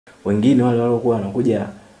Wengine wale walikuwa wanakuja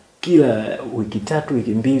kila wiki 3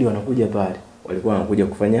 wiki 2 wanakuja pale. Walikuwa wanakuja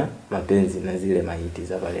kufanya mapenzi na zile maiti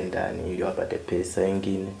za pale ndani ili wapate pesa.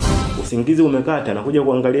 Wengine usingizi umekata, anakuja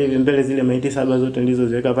kuangalia hivi mbele zile maiti 7 zote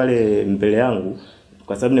nilizoziweka pale mbele yangu,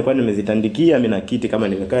 kwa sababu nilikuwa nimezitandikia mimi na kiti, kama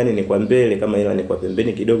nimekaa ni kwa mbele, kama ila ni kwa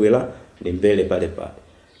pembeni kidogo, ila ni mbele pale pale.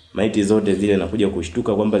 Maiti zote zile nakuja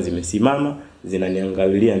kushtuka kwamba zimesimama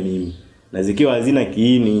zinaniangalia mimi, na zikiwa hazina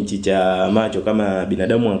kiini hichi cha macho kama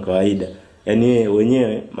binadamu wa kawaida. Yaani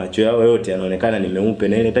wenyewe macho yao yote yanaonekana ni meupe,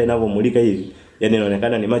 na ile taa inavyomulika hivi yani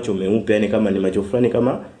inaonekana ni macho meupe, yani kama ni macho fulani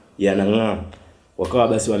kama yanang'aa. Wakawa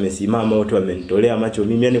basi wamesimama wote wamenitolea macho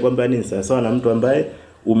mimi, yani kwamba ni sawa na mtu ambaye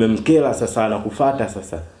umemkela sasa anakufuata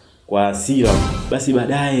sasa kwa hasira. Basi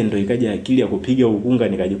baadaye ndo ikaja akili ya kupiga ukunga,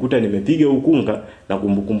 nikajikuta nimepiga ukunga, na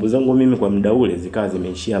kumbukumbu zangu mimi kwa muda ule zikawa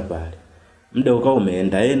zimeishia pale. Muda ukao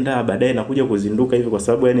umeenda, baadaye nakuja kuzinduka hivi, kwa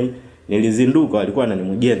sababu yani nilizinduka walikuwa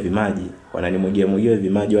wananimwagia vimaji, wananimwagia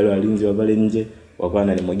vimaji wale walinzi wa pale nje, wakawa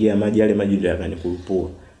wananimwagia maji, yale maji ndio yakanikurupua.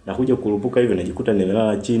 Nakuja kurupuka hivi najikuta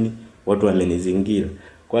nimelala chini, watu wamenizingira.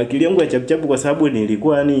 Kwa akili yangu ya chapuchapu, kwa sababu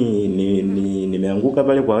nilikuwa yani nimeanguka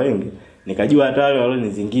pale kwa wengi, nikajua hata wale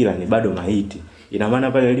walionizingira ni bado maiti. Ina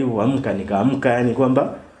maana pale nilipoamka nikaamka yani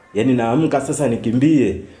kwamba yani naamka sasa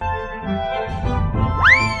nikimbie.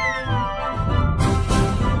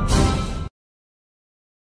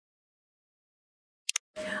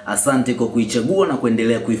 Asante kwa kuichagua na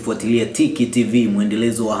kuendelea kuifuatilia Tiki TV,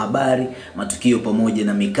 mwendelezo wa habari, matukio pamoja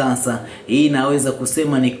na mikasa. Hii inaweza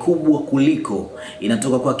kusema ni kubwa kuliko.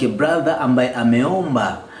 Inatoka kwake brother ambaye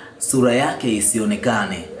ameomba sura yake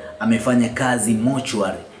isionekane. Amefanya kazi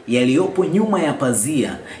mochwari, yaliyopo nyuma ya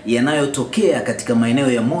pazia, yanayotokea katika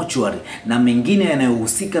maeneo ya mochwari na mengine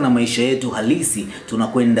yanayohusika na maisha yetu halisi,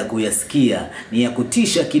 tunakwenda kuyasikia. Ni ya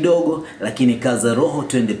kutisha kidogo, lakini kaza roho,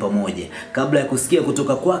 twende pamoja. Kabla ya kusikia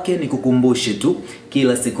kutoka kwake, nikukumbushe tu,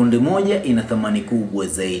 kila sekunde moja ina thamani kubwa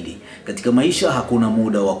zaidi. Katika maisha hakuna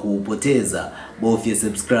muda wa kuupoteza. Bofya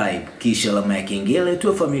subscribe kisha alama ya kengele,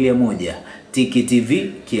 tuwe familia moja. Tiki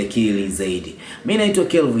TV, kiakili zaidi. Mimi naitwa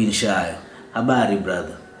Kelvin Shayo. Habari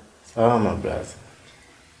brother? Salama brother.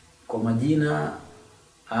 Kwa majina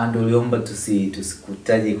ndio uliomba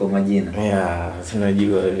tusikutaje kwa majina. Yeah,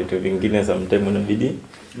 sinajua vitu vingine sometimes inabidi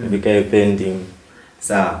vikae pending.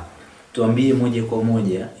 Sawa. Tuambie moja kwa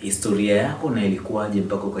moja historia yako, na ilikuwaje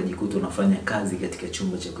mpaka ukajikuta unafanya kazi katika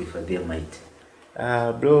chumba cha kuhifadhia maiti?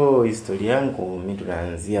 Bro, historia yangu mimi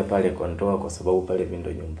tunaanzia pale Kondoa, kwa sababu pale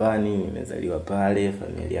ndo nyumbani, nimezaliwa pale,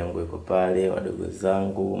 familia yangu iko pale, wadogo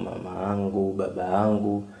zangu, mama yangu, baba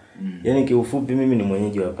yangu. Yaani kiufupi mimi ni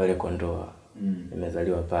mwenyeji wa pale Kondoa.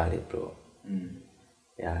 Nimezaliwa pale bro.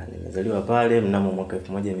 Nimezaliwa pale mnamo mwaka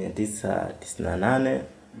 1998.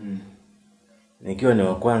 Nikiwa ni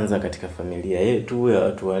wa kwanza katika familia yetu ya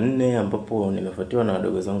watu 4, ambapo nimefuatiwa na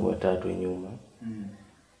wadogo zangu 3 nyuma.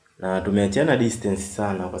 Na tumeachana distance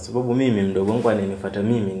sana, kwa sababu mimi mdogo wangu ananifuata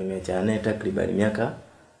mimi, nimeachana naye takriban miaka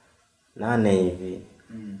 8 hivi.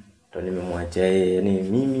 Ndio nimemwacha yeye, yani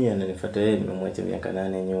mimi ananifuata yeye, nimemwacha miaka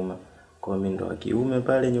 8 nyuma. Kwa mimi ndo wa kiume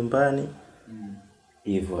pale nyumbani.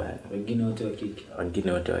 Hivyo yani. Wengine wote wa kike.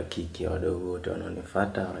 Wengine wote wa kike, wadogo wote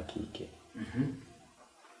wanaonifuata wa kike.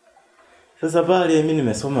 Sasa pale mimi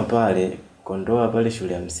nimesoma pale Kondoa pale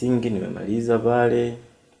shule ya msingi, nimemaliza pale.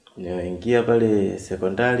 Nimeingia pale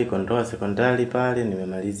sekondari, Kondoa sekondari pale,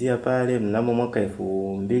 nimemalizia pale mnamo mwaka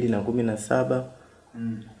 2017.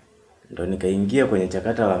 Ndo nikaingia kwenye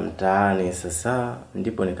chakata la mtaani. Sasa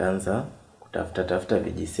ndipo nikaanza kutafuta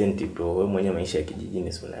vijisenti bro. Wewe mwenye maisha ya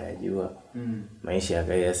kijijini si unayajua. Maisha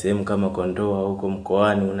ya sehemu kama Kondoa huko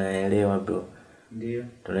mkoani unaelewa bro. Ndio.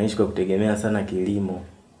 Tunaishi kwa kutegemea sana kilimo.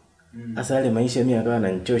 Sasa yale maisha mimi yakawa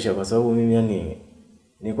yananichosha, kwa sababu mimi yani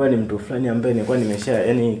nilikuwa ni mtu fulani ambaye nilikuwa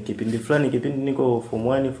yani kipindi niko form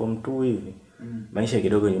 1 form 2 hivi. Maisha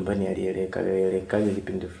kidogo nyumbani yalieleka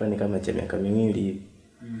kipindi fulani kama cha miaka 2 hivi.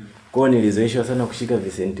 Kwa hiyo nilizoeshwa sana kushika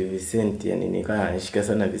Vicenti, yani nikawa nashika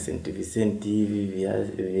sana Vicenti hivi vya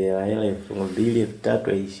hela 2000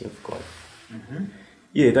 3000 aishi mfukoni.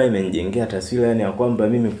 Hiyo ikawa imenijengea taswira yani ya kwamba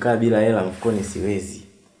mimi kukaa bila hela mfukoni siwezi.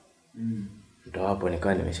 Ndio hapo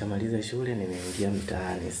nikawa nimeshamaliza shule, nimeingia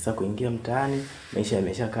mtaani. Sasa kuingia mtaani, maisha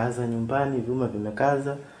yameshakaza nyumbani, vyuma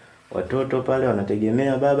vimekaza. Watoto pale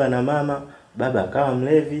wanategemea baba na mama, baba akawa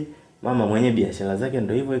mlevi, mama mwenye biashara zake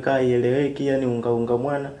ndio hivyo ikawa ieleweki, yani unga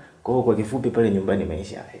mwana. Kwa kifupi pale nyumbani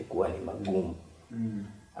maisha haikuwa ni magumu.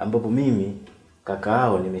 Ambapo mimi kaka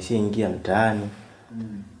hao nimeshaingia mtaani.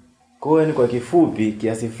 Kwa hiyo kwa kifupi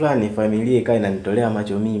kiasi fulani familia ikawa inanitolea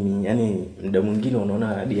macho mimi. Yani muda mwingine unaona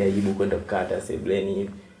hadi aibu kwenda kukata sebleni hivi.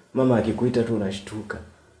 Mama akikuita tu unashtuka.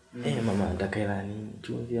 Mama nataka hela nini?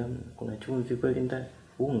 Chumvi hamna. Kuna chumvi kweli ndani?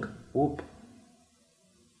 Unga upo.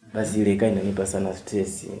 Basi ile ikawa inanipa sana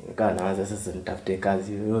stress. Nikawa naanza sasa nitafute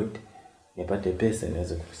kazi yoyote nipate pesa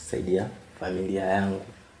niweze kusaidia familia yangu.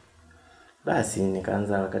 Basi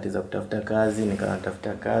nikaanza harakati za kutafuta kazi,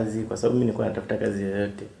 natafuta kazi kwa sababu mimi nilikuwa natafuta kazi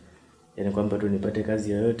yoyote. Yaani kwamba tu nipate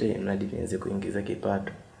kazi yoyote mradi niweze kuingiza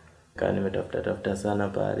kipato. Nikawa nimetafuta sana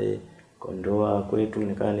pale Kondoa kwetu,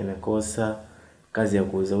 nikawa nimekosa kazi ya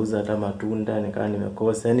kuuza hata matunda, nikawa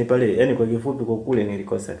nimekosa. Yaani pale, yaani kwa kifupi kwa kule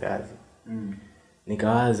nilikosa kazi.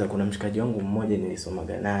 Nikawaza kuna mshikaji wangu mmoja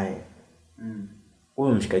nilisomaga naye.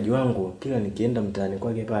 Huyo mshikaji wangu kila nikienda mtaani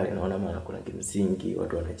kwake pale naona mara kuna kimsingi,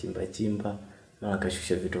 watu wanachimba, mara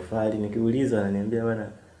kashusha vitofali. Nikiuliza ananiambia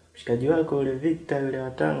bwana mshikaji wako yule Victor yule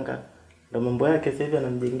wa Tanga ndo mambo yake sasa hivi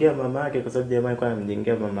anamjengea mama yake kwa sababu jamaa alikuwa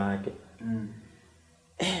anamjengea mama yake.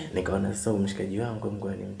 Nikaona sasa mshikaji wangu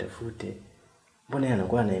ngoja nimtafute. Mbona yeye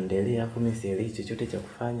anakuwa anaendelea afu mimi sielewi chochote cha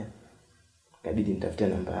kufanya. Ikabidi nitafute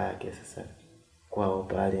namba yake sasa. Kwao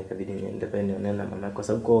pale ikabidi niende pale nionane na mama kwa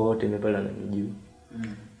sababu kwa wote mimi pale ananijua.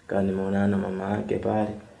 Nikawa nimeonana na mama yake pale.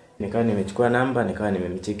 Nikawa nimechukua namba, nikawa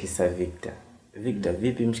nimemcheki sa Victor. Victor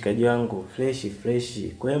vipi mshikaji wangu? Fresh.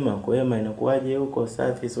 Kwema inakuaje huko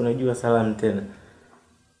safi? Si unajua salamu tena.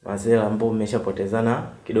 Masela ambao umeshapotezana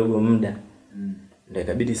kidogo muda. Ndio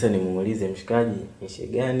ikabidi sasa nimuulize mshikaji, nishe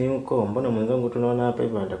gani huko? Mbona mwenzangu tunaona hapa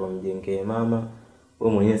hivi anataka kumjengea mama.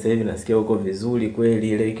 Wewe mwenyewe sasa hivi nasikia uko vizuri kweli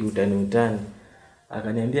ile hiki utani.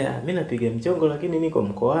 Akaniambia mimi napiga mchongo lakini niko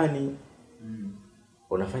mkoani.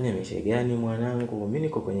 Unafanya mishe gani mwanangu? Mimi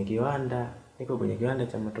niko kwenye kiwanda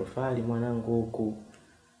cha matofali mwanangu huku.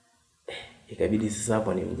 Ikabidi sasa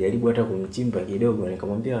hapo nimjaribu hata kumchimba kidogo,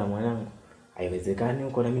 nikamwambia mwanangu haiwezekani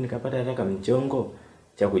huko na mimi nikapata hata mchongo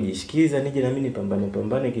cha kujishikiza nije na mimi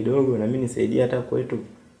nipambane kidogo na mimi nisaidie hata kwetu.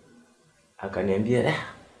 Akaniambia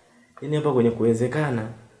yani hapa kwenye kuwezekana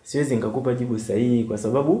siwezi nikakupa jibu sahihi kwa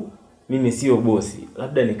sababu mimi sio bosi.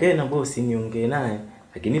 Labda nikae na bosi niongee naye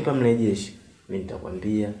akinipa mrejesho mimi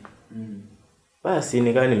nitakwambia. Basi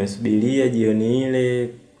nikawa nimesubiria jioni ile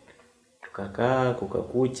tukakaa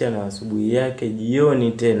kukakucha na asubuhi yake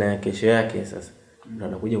jioni tena ya kesho yake sasa ndo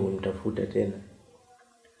anakuja kunitafuta tena.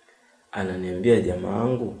 Ananiambia jamaa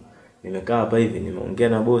wangu nimekaa hapa hivi nimeongea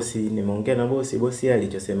na bosi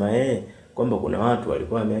alichosema kwamba kuna watu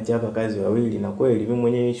walikuwa wameacha hapa kazi wawili na kweli mimi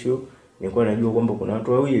mwenyewe issue nilikuwa najua kwamba kuna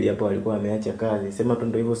watu wawili hapa walikuwa wameacha kazi. Sema tu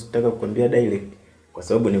ndio hivyo sikutaka kukwambia direct kwa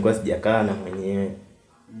sababu nilikuwa sijakaa na mwenyewe.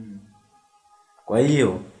 Kwa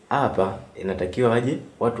hiyo hapa inatakiwa waje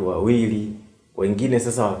watu wawili. Wengine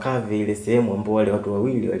sasa wakave ile sehemu ambapo wale watu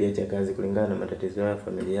wawili waliacha kazi kulingana na matatizo ya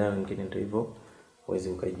familia yao, wengine ndio hivyo waweze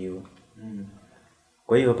ukajua.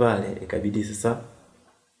 Kwa hiyo pale ikabidi sasa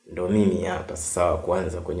ndo mimi hapa sasa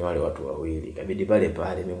kwanza kwenye wale watu wawili. Ikabidi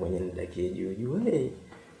pale mimi mwenyewe nidakie juu.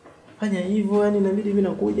 Fanya hivyo yani inabidi mimi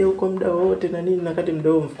nakuja huko muda wote na nini na kati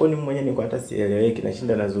mdogo mfukoni mwenyewe niko hata sieleweki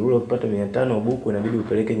nashinda nazurura kupata 500 buku inabidi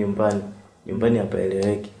upeleke nyumbani. Nyumbani hapa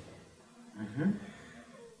eleweki.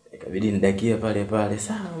 Ikabidi nidakie pale.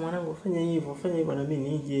 Sawa mwanangu fanya hivyo na mimi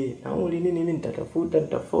nije. Nauli nini mimi nitatafuta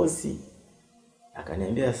nitaforce.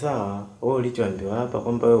 Akaniambia sawa, wewe ulichoambiwa hapa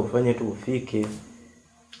kwamba wewe ufanye tu ufike.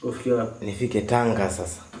 Ufikie wapi? Nifike Tanga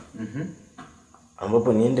sasa.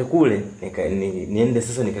 Ambapo niende kule, niende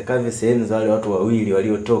sasa nikakave sehemu za wale watu wawili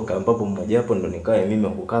waliotoka ambapo mmoja hapo ndo nikae mimi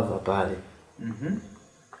kukava pale.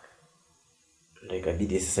 Ndio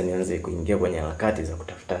ikabidi sasa nianze kuingia kwenye harakati za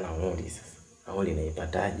kutafuta nauli sasa. Nauli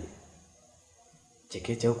naipataje?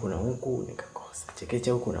 Chekecha huku na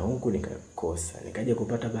huku nikakosa. Nikaja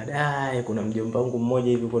kupata baadaye kuna mjomba wangu mmoja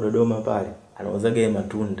hivi kwa Dodoma pale, anauzaga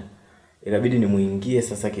matunda. Ikabidi nimuingie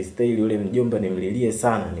sasa kistaili yule mjomba nimlilie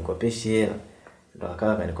sana nikopeshe hela. Ndo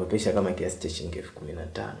akawa kanikopesha kama kiasi cha shilingi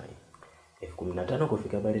 15,000 hivi. 15,000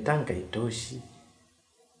 kufika pale Tanga itoshi.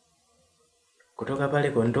 Kutoka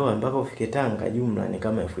pale Kondoa mpaka ufike Tanga jumla ni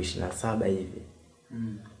kama 27,000 hivi.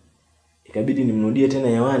 Ikabidi nimrudie tena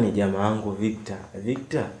hewani jamaa wangu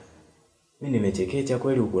Victor. Mimi nimechekecha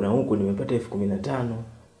kweli huko na huko nimepata 15,000.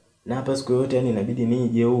 Na hapa siku yote yani inabidi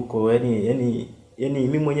nije huko yani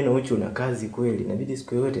mimi mwenyewe na uchu na kazi kweli inabidi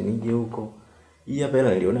siku yote nije huko. Hii hapa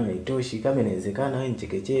hela niliona haitoshi kama inawezekana wewe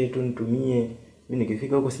nichekechee tu nitumie. Mimi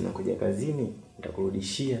nikifika huko sina kuja kazini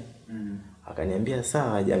nitakurudishia. Akaniambia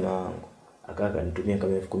sawa jamaa wangu. Akanitumia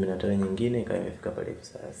kama 15,000 nyingine kama imefika pale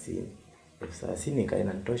 30,000. 30,000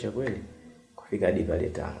 ikaenda nitosha kweli kufika hadi pale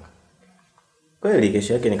Tanga. Kweli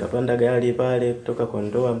kesho yake nikapanda gari pale kutoka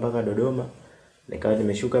Kondoa mpaka Dodoma. Nikawa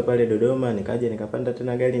nimeshuka pale Dodoma, nikaja nikapanda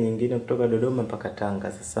tena gari nyingine kutoka Dodoma mpaka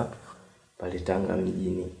Tanga sasa. Pale Tanga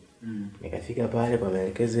mjini. Nikafika pale kwa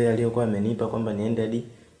maelekezo yale aliyokuwa amenipa kwamba niende hadi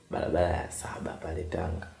barabara ya 7 pale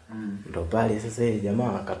Tanga. Ndo pale sasa ile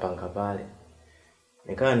jamaa akapanga pale.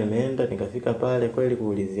 Nikawa nimeenda nikafika pale kweli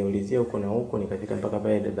kuulizia huko na huko, nikafika mpaka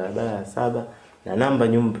pale barabara ya 7 na namba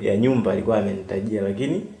ya nyumba alikuwa amenitajia,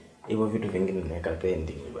 lakini hivyo vitu vingine nimeweka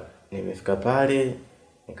pending bwana. Nimefika pale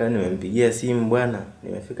nikawa nimempigia simu, bwana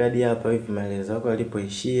nimefika hadi hapa hivi, maelezo yako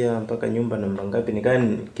alipoishia mpaka nyumba namba ngapi. Nikawa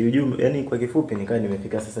kiujumla, yani kwa kifupi nikawa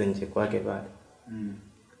nimefika sasa nje kwake pale.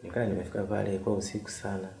 Nikawa nimefika pale kwa usiku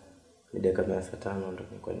sana, mida kama 5 ndo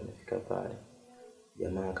nilikuwa nimefika pale.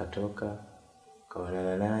 Jamaa akatoka,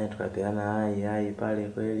 kaonana naye, tukapeana hai pale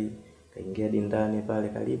kweli. Kaingia ndani pale,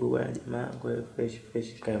 karibu bwana jamaa, kweli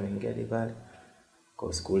fresh kaingia hadi pale. Kwa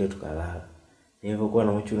usiku ule tukalala. Nilipokuwa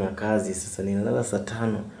na uchu na kazi sasa, nilala saa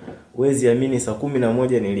 5. Huwezi amini, saa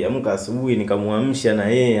 11 niliamka asubuhi, nikamuamsha na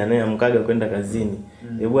yeye anayeamkaga kwenda kazini.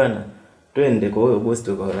 Bwana twende kwa huyo boss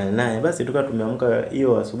tukaonana naye. Basi tukawa tumeamka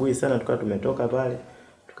hiyo asubuhi sana, tukawa tumetoka pale.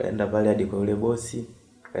 Tukaenda pale hadi kwa yule bosi,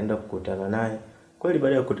 tukaenda kukutana naye. Kweli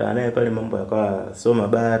baada ya kukutana naye pale mambo yakawa soma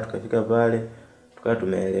baya, tukafika pale, tukawa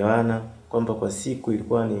tumeelewana kwamba kwa siku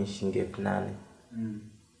ilikuwa ni shilingi 8,000.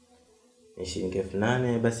 Ni shilingi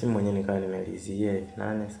 8,000, basi mwenyewe nikawa nimelizia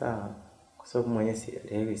 8,000 sawa. Kwa sababu mwenyewe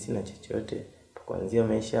sielewi, sina chochote. Kuanzia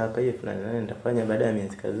maisha hapa hiyo 8,000 nitafanya baada ya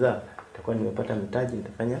miezi kadhaa, nitakuwa nimepata mtaji,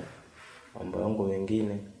 nitafanya mambo yangu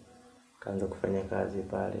mengine. Kaanza kufanya kazi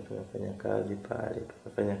pale, tukafanya kazi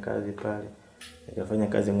pale. Nikafanya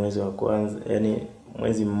kazi mwezi wa kwanza, yani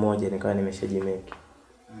mwezi mmoja nikawa nimeshajimeki.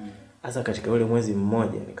 Sasa katika ule mwezi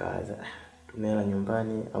mmoja nikaanza tumela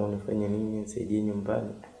nyumbani au nifanye nini nisaidie nyumbani.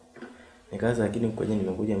 Nikaanza, lakini kwenye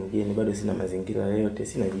nimekuja mgeni bado sina mazingira yote,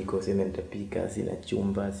 sina jiko sema nitapika, sina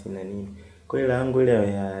chumba, sina nini. Kwa hiyo langu ile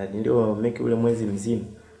ya ndio make ule mwezi mzima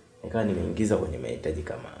nikawa nimeingiza kwenye mahitaji,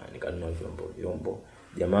 kama nikanunua vyombo.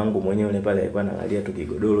 Jamangu mwenyewe yule pale alikuwa analalia tu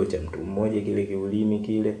kigodoro cha mtu mmoja kile kiulimi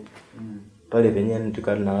kile. Pale penyewe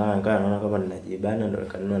tukawa tunalala, nikawa naona kama ninajibana, ndo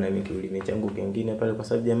nikanunua na mimi kiulimi changu kingine pale, kwa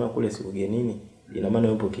sababu jamaa kule si ugenini, ina maana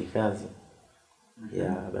yupo kikazi.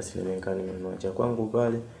 Ya basi nimekaa nimenunua cha kwangu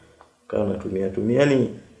pale, kawa natumia yani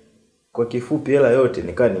kwa kifupi hela yote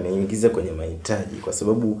nikawa nimeingiza kwenye mahitaji, kwa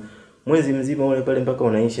sababu mwezi mzima ule pale mpaka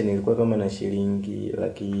unaisha nilikuwa kama na shilingi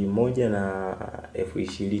 100,000 na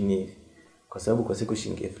 20,000 hivi. Kwa sababu kwa siku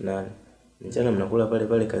shilingi 8,000. Mchana mnakula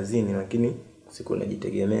pale kazini, lakini siku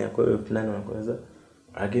najitegemea. Kwa hiyo 8,000 unakula.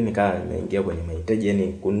 Lakini nikawa nimeingia kwenye mahitaji, yani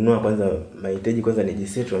kununua kwanza mahitaji kwanza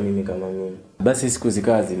nijisettle mimi kama mimi. Basi siku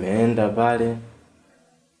zikawa zimeenda pale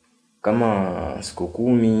kama siku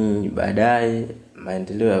 10 baadaye,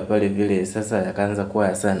 maendeleo ya pale vile sasa yakaanza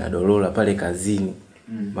kuwa sana dolola pale kazini.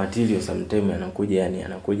 Material sometimes yanakuja, yani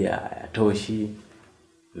yanakuja hayatoshi.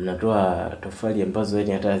 Mnatoa tofali ambazo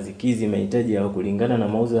yani hata zikizi mahitaji ya kulingana na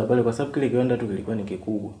mauzo ya pale, kwa sababu kile kiwanda tu kilikuwa ni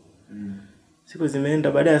kikubwa. Siku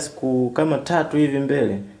zimeenda, baada ya siku kama 3 hivi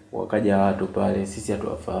mbele wakaja watu pale, sisi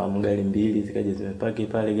hatuwafahamu, gari 2 zikaja zimepaki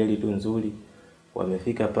pale, gari tu nzuri.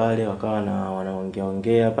 Wamefika pale wakawa na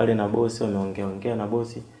wanaongea pale na bosi, wameongea na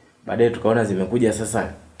bosi. Baadaye tukaona zimekuja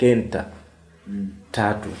sasa kenta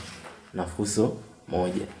 3 na fuso 1.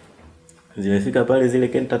 Zimefika pale zile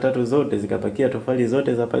kenta 3 zote zikapakia tofali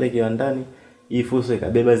zote za pale kiwandani. Hii fuso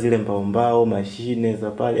ikabeba zile mbao mashine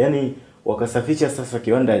za pale. Yani wakasafisha sasa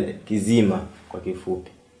kiwanda kizima kwa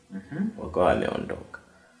kifupi. Wakawa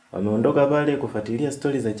wameondoka pale kufuatilia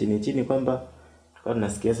stori za chini kwamba tukawa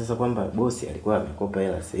tunasikia sasa kwamba bosi alikuwa amekopa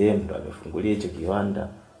hela sehemu ndo amefungulia hicho kiwanda.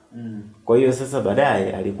 Kwa hiyo sasa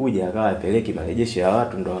baadaye alikuja akawa apeleki marejesho ya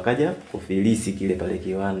watu, ndo wakaja kufilisi kile pale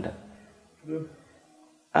kiwanda.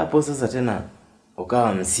 Hapo sasa tena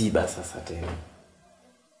ukawa msiba sasa tena.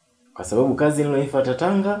 Kwa sababu kazi niloifuata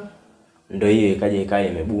Tanga ndio hiyo ikaja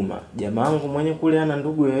imebuma. Jamaa wangu mwenye kule ana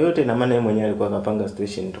ndugu yoyote, na maana yeye mwenyewe alikuwa akapanga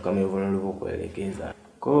situation tu kama hivyo nilivyokuelekeza.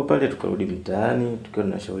 Kwa hiyo pale tukarudi mtaani tukiwa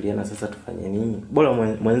tunashauriana sasa tufanye nini. Bora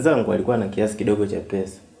mwenzangu alikuwa na kiasi kidogo cha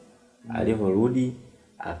pesa. Aliporudi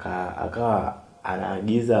akawa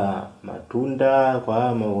anaagiza matunda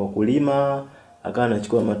kwa wakulima, akawa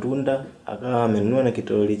anachukua matunda, akawa amenunua na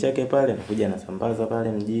kitololi chake pale, anakuja anasambaza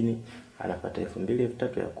pale mjini, anapata 2,000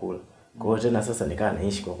 3,000 ya kula. Kwa hiyo tena sasa nikaa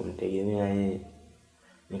naishi kwa kumtegemea yeye.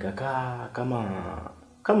 Nikakaa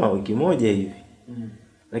kama wiki moja hivi.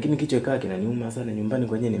 Lakini kichwa kaa kinaniuma sana, nyumbani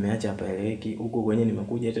kwenye nimeacha hapa eleki, huko kwenye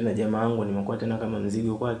nimekuja tena jamaa wangu nimekuwa tena kama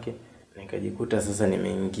mzigo kwake. Nikajikuta sasa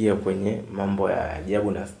nimeingia kwenye mambo ya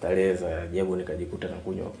ajabu na starehe za ajabu, nikajikuta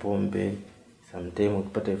nakunywa pombe. Sometimes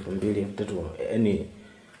ukipata 2,000 3,000, yani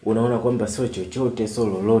unaona kwamba sio chochote, sio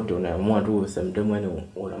lolote, unaamua tu sometimes yani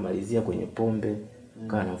unamalizia kwenye pombe,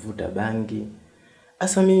 kana navuta bangi.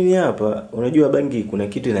 Asa mimi hapa, unajua bangi kuna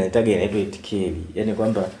kitu inaitaga inaitwa etikeli. Yani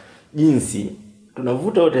kwamba jinsi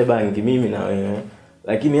tunavuta wote bangi mimi na wewe,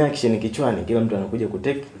 lakini action kichwani kila mtu anakuja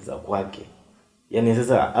kutake za kwake. Yaani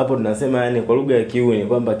sasa hapo tunasema yani kwa lugha ya kiuni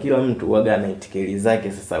kwamba kila mtu waga ana itikeli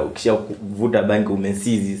zake. Sasa ukishavuta bangi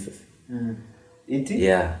umesizi sasa.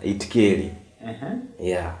 Itikeli.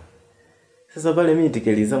 Sasa pale mimi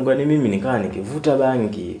itikeli zangu yani mimi nikaa nikivuta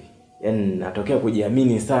bangi, yani natokea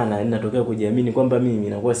kujiamini sana, yani natokea kujiamini kwamba mimi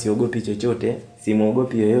nakuwa siogopi chochote,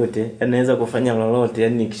 simuogopi yoyote, yani naweza kufanya lolote,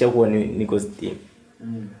 yani nikishakuwa niko steam.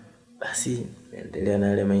 Basi naendelea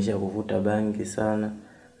na ile maisha ya kuvuta bangi sana,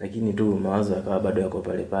 lakini tu mawazo yakawa bado yako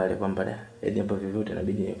pale pale kwamba hadi hapa vyovyote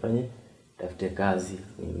inabidi nifanye, tafute kazi,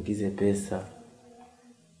 niingize pesa.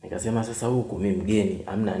 Nikasema sasa huku mimi mgeni,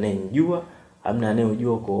 hamna anayenijua, hamna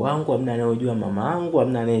anayejua ukoo wangu, hamna anayejua mama yangu,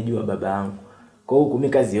 hamna anayejua baba yangu. Kwa huku mimi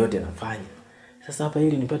kazi yote nafanya. Sasa hapa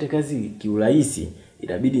ili nipate kazi kiurahisi,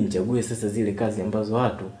 inabidi nichague sasa zile kazi ambazo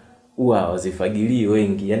watu huwa hawazifagilii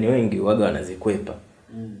wengi, yani wengi waga wanazikwepa.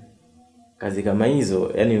 Kazi kama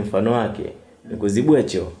hizo, yani mfano wake ni kuzibua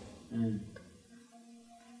choo.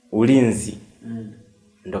 Ulinzi.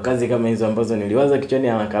 Ndo kazi kama hizo ambazo niliwaza kichwani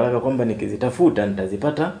haraka kwamba nikizitafuta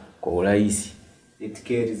nitazipata kwa urahisi.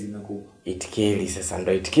 Itikeli zinakupa. Itikeli sasa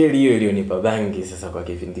ndo itikeli hiyo iliyonipa bangi sasa kwa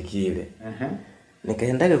kipindi kile.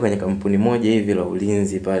 Nikaendaga kwenye kampuni moja hivi la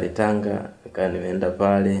ulinzi pale Tanga, nikaa nimeenda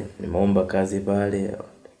pale, nimeomba kazi pale,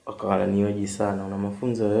 wakawa nioji sana, una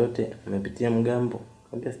mafunzo yoyote, umepitia mgambo?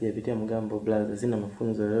 Nikamwambia sijapitia mgambo blaza, sina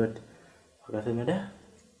mafunzo yoyote. Wakasema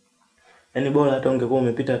yani bora hata ungekuwa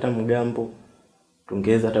umepita hata mgambo,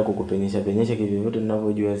 tungeweza hata kukupenyesha kivyote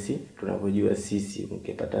tunavyojua sisi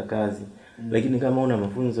ungepata kazi. Lakini kama una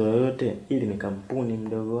mafunzo yoyote, ili ni kampuni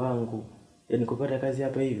mdogo wangu, yani kupata kazi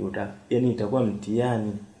hapa hivi yani itakuwa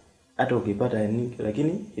mtihani. Hata ukipata yani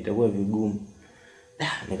lakini itakuwa vigumu.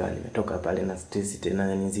 Nikawa nimetoka pale na stress tena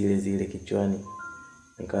yani zile kichwani.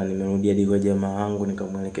 Nikawa nimerudi hadi kwa jamaa wangu,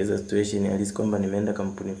 nikamuelekeza situation halisi kwamba nimeenda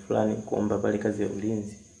kampuni fulani kuomba pale kazi ya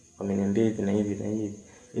ulinzi. Wameniambia hivi na hivi na hivi.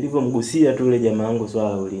 Nilipomgusia tu yule jamaa wangu swala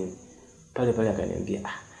la ulinzi, pale akaniambia,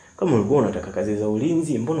 kama ulikuwa unataka kazi za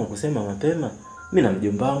ulinzi, mbona ukusema mapema? Mimi na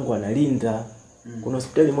mjomba wangu analinda. Kuna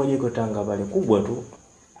hospitali moja iko Tanga pale kubwa tu,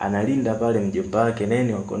 analinda pale mjomba wake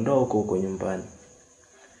nene wa kondoo huko nyumbani.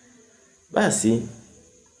 Basi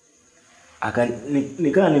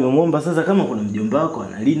nikawa nimemuomba sasa kama kuna mjomba wako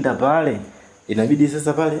analinda pale, inabidi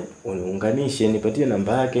sasa pale uniunganishe, nipatie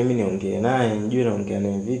namba yake mimi niongee naye, nijue naongea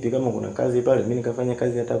naye vipi, kama kuna kazi pale mimi nikafanya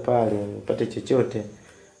kazi hata pale, nipate chochote.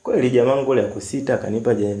 Kweli jamaa wangu yule akusita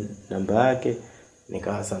akanipa namba yake,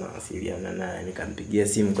 nikawa sana wasiliana naye, nikampigia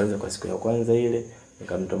simu kwanza kwa siku ya kwanza ile,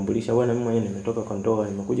 nikamtambulisha bwana mimi mwenyewe nimetoka kwa ndoa,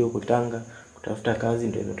 nimekuja huku Tanga kutafuta kazi,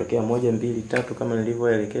 ndio imetokea 1 2 3 kama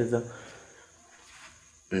nilivyoelekeza.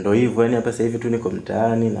 Ndio hivyo yani hapa sasa hivi tu niko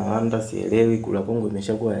mtaani na wanda sielewi, kula kwangu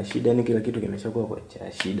imeshakuwa ya shida, yani kila kitu kimeshakuwa kwa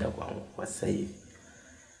shida kwangu kwa sasa hivi.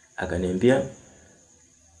 Akaniambia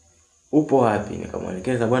upo wapi?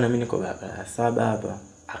 Nikamwelekeza bwana mimi niko barabara 7 hapa.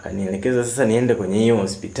 Akanielekeza sasa niende kwenye hiyo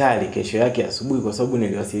hospitali kesho yake asubuhi, kwa sababu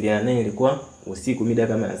niliwasiliana naye ilikuwa usiku mida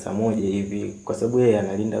kama ya saa 1 hivi, kwa sababu yeye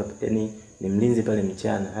analinda yani ni mlinzi pale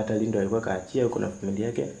mchana, hata lindo alikuwa kaachia huko na familia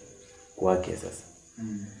yake kwake sasa.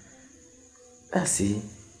 Basi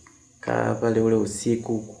kaa pale ule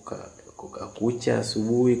usiku kukakucha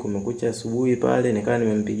asubuhi, kumekucha asubuhi pale, nikawa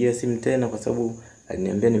nimempigia simu tena kwa sababu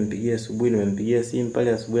aliniambia nimpigie asubuhi, nimempigia simu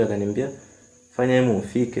pale asubuhi akaniambia fanya hemu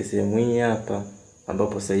ufike sehemu hii hapa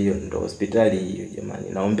ambapo sasa hiyo ndo hospitali hiyo jamani.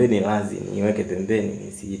 Naombeni lazi niweke pembeni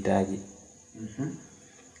nisihitaji.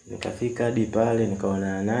 Nikafika hadi pale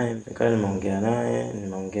nikaona naye, nikawa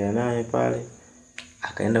nimeongea naye pale.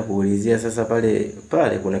 Akaenda kuulizia sasa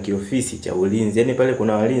pale kuna kiofisi cha ulinzi. Yaani pale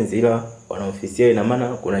kuna walinzi ila wana ofisi yao, ina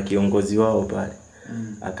maana kuna kiongozi wao pale.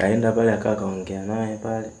 Akaenda pale akaongea naye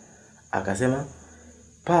pale. Akasema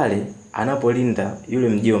pale anapolinda yule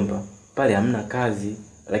mjomba, pale hamna kazi,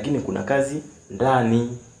 lakini kuna kazi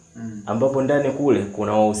ndani. Ambapo ndani kule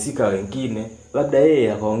kuna wahusika wengine. Labda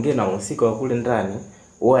yeye akaongea na wahusika wa kule ndani,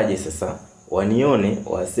 waje sasa wanione,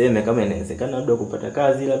 waseme kama inawezekana labda kupata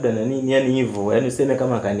kazi labda na nini, yani hivyo. Yani useme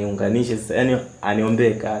kama kaniunganishe sasa, yani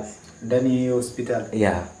aniombee kazi ndani ya hospitali.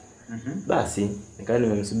 Basi nikawa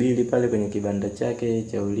nimemsubiri pale kwenye kibanda chake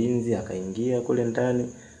cha ulinzi, akaingia kule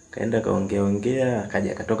ndani, kaenda kaongea,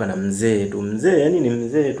 akaja akatoka na mzee tu. Mzee yani ni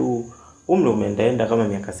mzee tu, umri umeendaenda kama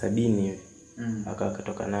miaka 70 hivi.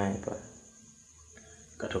 Akatoka naye pale.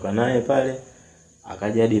 Katoka naye pale,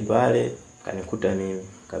 akaja hadi pale, kanikuta mimi.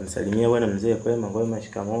 Kamsalimia bwana mzee kwema,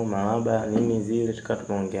 shikamoo, marhaba, nini zile,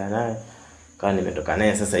 tukaongea naye. Kaa nimetoka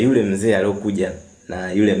naye sasa yule mzee aliyokuja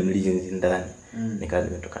na yule mlinzi ndani. Nikawa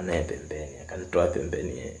nimetoka naye pembeni, akanitoa pembeni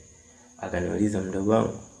yeye. Akaniuliza mdogo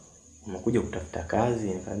wangu, umekuja kutafuta kazi?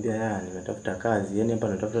 Nikamwambia nimetafuta kazi. Yaani hapa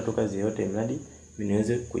natafuta tu kazi yote mradi mimi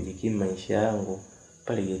niweze kujikimu maisha yangu.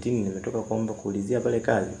 Pale getini nimetoka kuomba kuulizia pale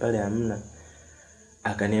kazi, pale hamna.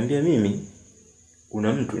 Akaniambia mimi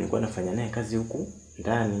kuna mtu nilikuwa nafanya naye kazi huku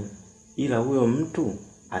ndani. Ila huyo mtu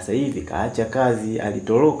sasa hivi kaacha kazi,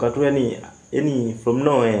 alitoroka tu yani from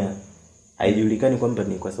nowhere. Haijulikani kwamba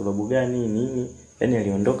ni kwa sababu gani nini. Yaani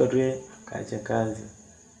aliondoka tu yeye kaacha kazi.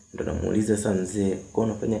 Ndo namuuliza sasa mzee, kwa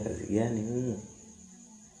unafanya kazi gani huko?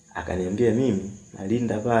 Akaniambia mimi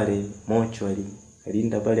nalinda pale mochwari.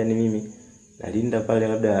 Nalinda pale yani mimi nalinda pale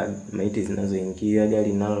labda maiti zinazoingia,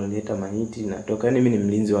 gari linaloleta maiti natoka. Yani mimi ni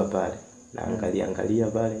mlinzi wa pale. Naangalia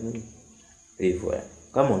pale mimi. Hivyo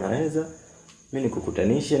kama unaweza mimi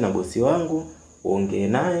nikukutanishe na bosi wangu, uongee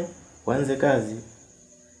naye, uanze kazi.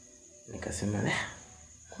 Nikasema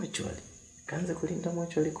mochwari. Kaanza kulinda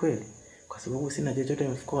mochwari kweli? Kwa sababu sina chochote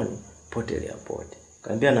mfukoni, potelea pote.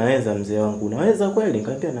 Kaambia naweza mzee wangu. Naweza kweli?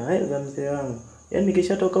 Nikamwambia naweza mzee wangu. Yaani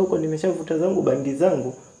nikishatoka huko nimeshavuta zangu bangi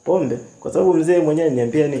zangu, pombe. Kwa sababu mzee mwenyewe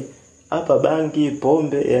aliniambia ni hapa bangi,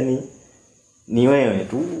 pombe, yani ni wewe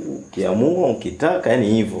tu ukiamua ukitaka, yani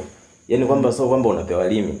hivyo. Yaani kwamba sio kwamba unapewa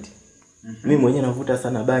limit. Mimi mwenyewe navuta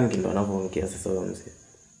sana bangi, ndo anavyoongea sasa huyo mzee.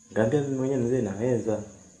 Nikamwambia mimi mwenyewe mzee naweza.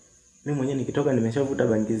 Mimi mwenyewe nikitoka nimeshavuta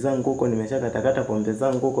bangi zangu huko, nimeshakatakata pombe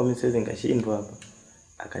zangu huko, mimi siwezi nikashindwa hapa.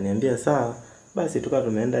 Akaniambia sawa. Basi tukawa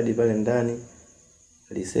tumeenda hadi pale ndani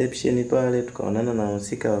reception pale, tukaonana na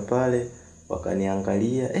wahusika wa pale,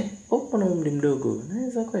 wakaniangalia, una umri mdogo,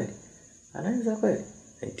 naweza kweli? Anaweza kweli?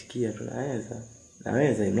 Naitikia tunaweza.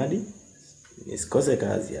 Naweza imradi nisikose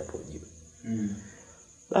kazi hapo juu.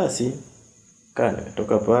 Basi kaa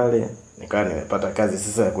nimetoka pale, nikawa nimepata kazi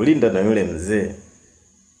sasa ya kulinda na yule mzee.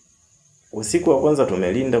 Usiku wa kwanza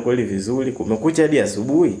tumelinda kweli vizuri, kumekucha hadi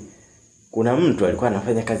asubuhi. Kuna mtu alikuwa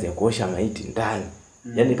anafanya kazi ya kuosha maiti ndani.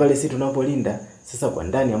 Yaani pale sisi tunapolinda sasa kwa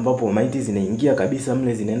ndani ambapo maiti zinaingia kabisa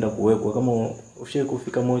mle zinaenda kuwekwa. Kama ushaye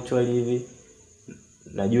kufika mochwari hivi,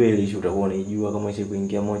 najua ile issue utakuwa unaijua. Kama ushaye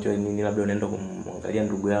kuingia mochwari nini, labda unaenda kumwangalia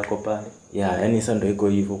ndugu yako pale. Yani sasa ndio iko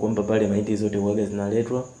hivyo kwamba pale maiti zote huaga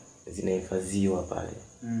zinaletwa, zinahifadhiwa pale.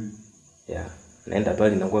 Naenda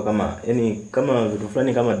pale inakuwa kama kama vitu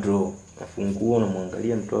fulani kama draw. Nafunguo na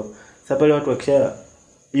muangalia mtu wako. Sasa pale watu wakisha,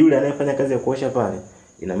 yule anayefanya kazi ya kuosha pale,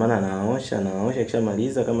 ina maana anaosha kisha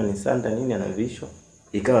maliza kama ni sanda nini anavishwa.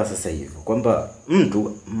 Ikawa sasa hivyo kwamba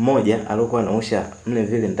mtu mmoja aliyokuwa anaosha mle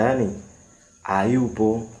vile ndani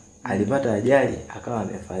hayupo, alipata ajali akawa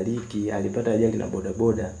amefariki. Alipata ajali na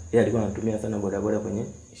bodaboda. Yeye alikuwa anatumia sana bodaboda kwenye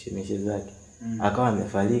mishemishe zake. Akawa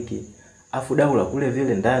amefariki. Afu daula kule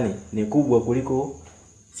vile ndani ni kubwa kuliko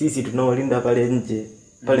sisi tunaolinda pale nje.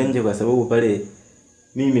 Pale nje kwa sababu pale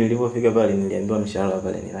mimi nilipofika pale niliambiwa mshahara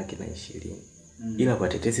pale ni 120,000. Ila kwa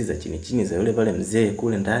tetesi za chini za yule pale mzee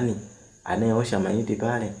kule ndani anayeosha maiti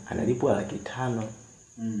pale analipwa 500,000.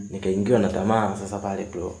 Nikaingiwa na tamaa sasa pale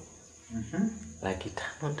bro.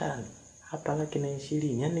 500,000 ndani. Hapa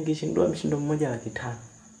 120,000. Yaani nikishindwa mshindo mmoja 500,000.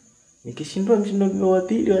 Nikishindwa mshindo wa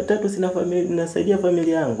pili wa tatu sina familia, ninasaidia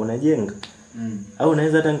familia yangu, najenga. Au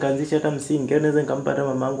naweza hata nikaanzisha hata msingi, au naweza nikampata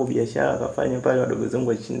mamangu biashara akafanya pale wadogo zangu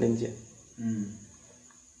washinde nje.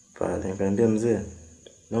 Pale nikamwambia mzee,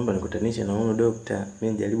 naomba nikutanishe na huyo daktari.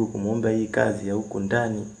 Mimi nijaribu kumuomba hii kazi ya huko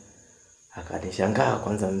ndani. Akanishangaa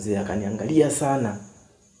kwanza mzee, akaniangalia sana.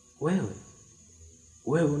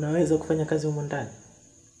 Wewe unaweza kufanya kazi huko ndani?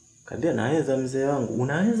 Nikamwambia naweza mzee wangu.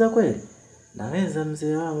 Unaweza kweli? Naweza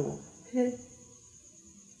mzee wangu.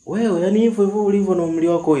 Wewe yani hivyo ulivyo na umri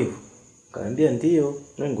wako hivyo? Nikamwambia ndio.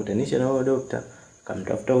 Nikutanisha na huyo daktari.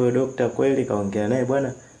 Kamtafuta huyo daktari kweli, kaongea naye,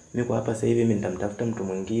 bwana mimi kwa hapa sasa hivi mimi nitamtafuta mtu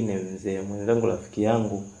mwingine, mzee mwenzangu, rafiki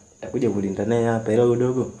yangu, nitakuja kulinda naye hapa. Ila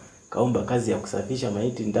udogo kaomba kazi ya kusafisha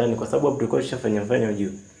maiti ndani kwa sababu tulikuwa tushafanya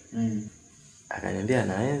juu. Akaniambia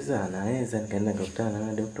naweza. Nikaenda kukutana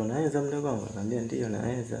na daktari. Naweza mdogo wangu? Akaniambia ndio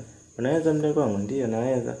naweza. Unaweza mdogo wangu? Ndio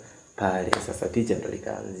naweza. Pale sasa picha ndo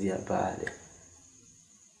likaanzia pale.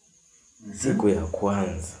 Siku ya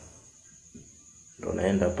kwanza ndo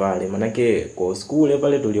naenda pale, manake kwa siku ile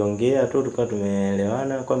pale tuliongea tu tukawa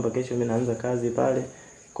tumeelewana kwamba kesho mimi naanza kazi pale.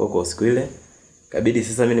 Kwa siku ile kabidi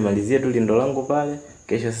sasa mimi nimalizie tu lindo langu pale,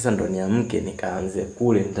 kesho sasa ndo niamke nikaanze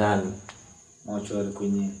kule ndani mochwari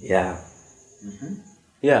kwenye.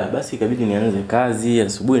 Basi kabidi nianze kazi.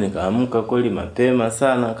 Asubuhi nikaamka kweli mapema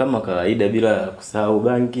sana kama kawaida bila kusahau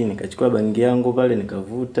bangi. Nikachukua bangi yangu pale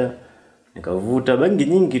nikavuta bangi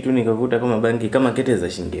nyingi tu, nikavuta kama bangi kama kete za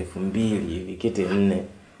shilingi 2,000 hivi, kete 4.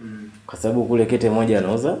 Kwa sababu kule kete moja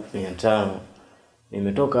anauza 500.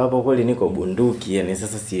 Nimetoka hapo kweli niko bunduki, yani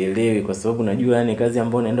sasa sielewi kwa sababu najua yani kazi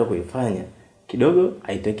ambayo naenda kuifanya kidogo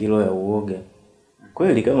haitaki roho ya uoga.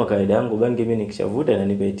 Kweli kama kawaida yangu bangi mimi nikishavuta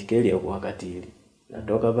inanipa itikeli ya kuwakatili.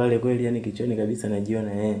 Natoka pale kweli yani kichoni kabisa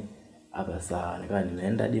najiona hapa sawa. Nikawa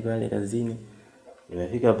nimeenda hadi pale kazini.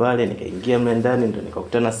 Nimefika pale nikaingia mle ndani ndo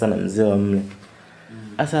nikakutana sana mzee wa mle.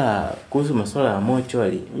 Sasa kuhusu masuala ya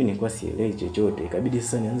mochwari mimi nilikuwa sielewi chochote. Ikabidi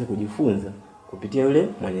sasa nianze kujifunza kupitia yule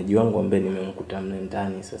mwenyeji wangu ambaye nimemkuta mle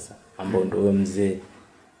ndani sasa, ambao ndio yule mzee.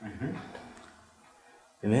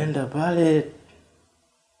 Nimeenda pale,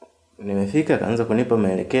 nimefika kaanza kunipa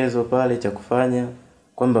maelekezo pale cha kufanya,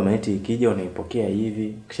 kwamba maiti ikija unaipokea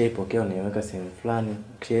hivi, ukishaipokea unaiweka sehemu fulani,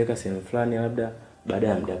 ukishaiweka sehemu fulani labda baada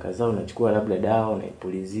ya muda kadhaa unachukua labda dawa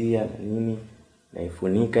unaipulizia na nini,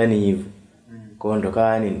 naifunika ni hivyo. Kwa ndo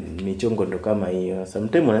kama ni michongo ndo kama hiyo.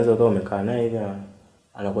 Sometimes unaweza ukawa umekaa naye hivi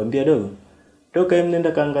anakuambia dogo, toka hem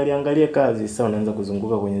nenda kaangalia kazi. Sasa unaanza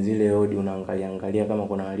kuzunguka kwenye zile odi unaangalia kama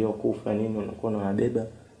kuna waliokufa nini, unakuwa unawabeba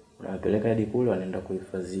unawapeleka hadi kule wanaenda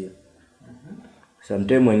kuhifadhia.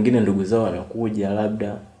 Sometimes wengine ndugu zao wanakuja,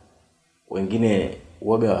 labda wengine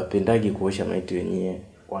waga wapendagi kuosha maiti wenyewe,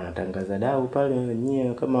 wanatangaza dau pale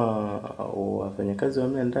wenyewe kama wafanyakazi wa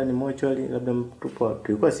mle ndani mochwari, labda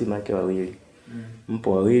tulikuwa si make wawili.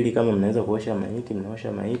 Mpo wawili, kama mnaweza kuosha maiti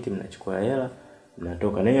mnaosha maiti, mnachukua hela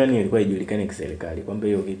mnatoka. Na hiyo yani ilikuwa ijulikane kiserikali kwamba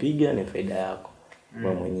hiyo ukipiga ni faida yako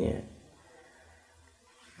kwa mwenyewe.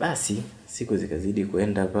 Basi siku zikazidi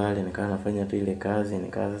kuenda pale, nikawa nafanya ile kazi,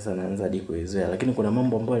 nikawa sasa naanza hadi kuizoea. Lakini kuna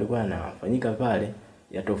mambo ambayo yalikuwa yanafanyika pale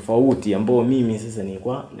ya tofauti ambayo mimi sasa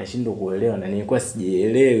nilikuwa nashindwa kuelewa na nilikuwa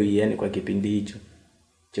sijielewi yani kwa kipindi hicho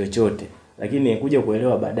chochote. Lakini kuja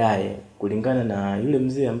kuelewa baadaye kulingana na yule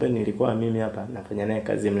mzee ambaye nilikuwa mimi hapa nafanya naye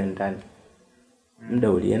kazi mle ndani.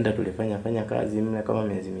 Muda ulienda, tulifanya kazi mle kama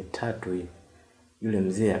miezi 3 hivi. Yule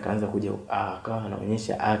mzee akaanza kuja akawa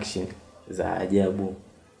anaonyesha action za ajabu.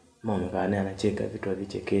 Mama amekaa naye anacheka vitu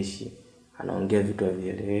vichekeshi, anaongea vitu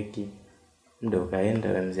havieleweki. Muda ukaenda,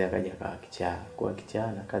 yule mzee akaja akawa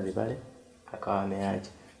kichaa na kazi pale akawa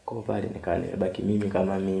ameacha. Kwa pale nikawa nimebaki mimi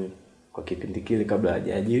kama mimi kwa kipindi kile kabla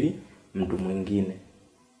hajaajiri mtu mwingine.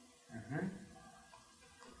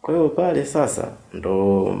 Kwa hiyo pale sasa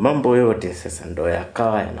ndo mambo yote sasa ndo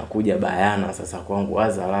yakawa yanakuja bayana sasa kwangu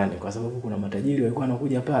hadharani, kwa sababu kuna matajiri walikuwa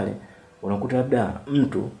wanakuja pale, unakuta labda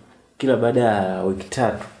mtu kila baada ya wiki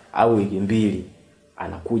 3 au wiki 2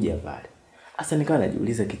 anakuja pale. Sasa nikawa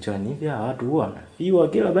najiuliza kichwani, hivi hawa watu huwa wanafiwa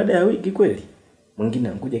kila baada ya wiki kweli? Mwingine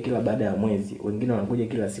anakuja kila baada ya mwezi, wengine wanakuja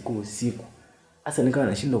kila siku. Sasa nikawa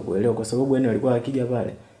nashindwa kuelewa, kwa sababu yani walikuwa akija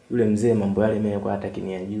pale yule mzee mambo yale mimi kwa hata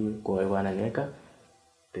kiniajue, kwa hiyo ananiweka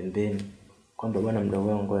pembeni kwamba bwana mdogo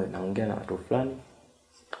wangu naongea na watu fulani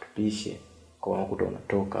tupishe. Kwa unakuta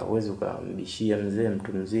unatoka, uweze ukambishia mzee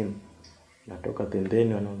mtu mzima, natoka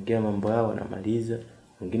pembeni wanaongea mambo yao wanamaliza.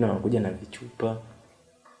 Wengine wanakuja na vichupa,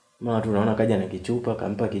 mara tunaona kaja na kichupa,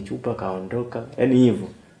 kampa kichupa kaondoka, yani hivyo.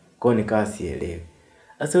 Kwa hiyo nikawa sielewi.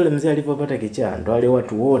 Sasa yule mzee alipopata kichaa ndo wale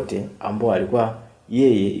watu wote ambao alikuwa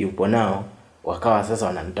yeye yupo nao wakawa sasa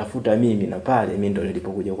wananitafuta mimi, na pale mimi ndo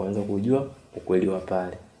nilipokuja kuanza kujua ukweli wa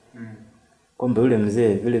pale. Kwamba yule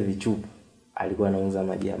mzee vile vichupa alikuwa anauza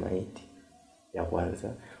maji ya maiti ya kwanza.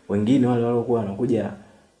 Wengine wale walikuwa wanakuja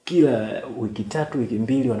kila wiki 3 wiki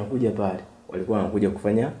 2 wanakuja pale, walikuwa wanakuja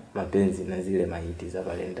kufanya mapenzi na zile maiti za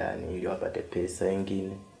pale ndani ili wapate pesa.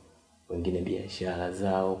 Wengine biashara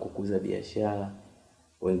zao, kukuza biashara,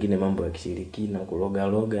 wengine mambo ya kishirikina,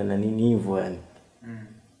 kuloga na nini hivyo yani.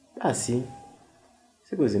 Basi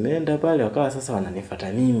siku zimeenda pale, wakawa sasa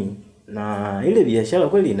wananifuata mimi, na ile biashara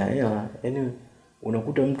kweli ina hela. Yani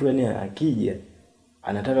unakuta mtu yani akija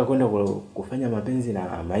anataka kwenda kufanya mapenzi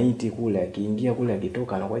na maiti kule, akiingia kule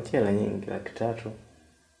akitoka anakuachia hela nyingi, 300,000,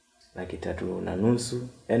 3,500,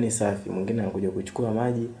 yani safi. Mwingine anakuja kuchukua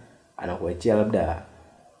maji anakuachia labda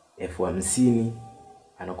 50,000,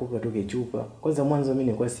 anakupa tu kichupa. Kwanza mwanzo mimi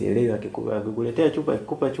nilikuwa sielewi, akikuletea chupa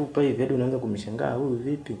akikupa chupa hivi hadi unaanza kumshangaa huyu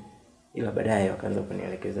vipi. Ila baadaye wakaanza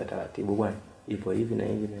kunielekeza taratibu, bwana ipo hivi na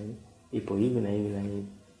hivi na hivi, ipo hivi na hivi na hivi,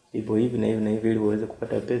 ipo hivi na hivi na hivi, ili uweze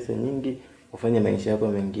kupata pesa nyingi ufanye maisha yako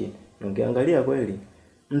mengine. Na ukiangalia kweli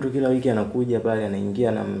mtu kila wiki anakuja pale,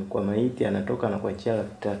 anaingia na kwa maiti, anatoka na kuachia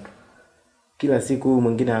 300,000. Kila siku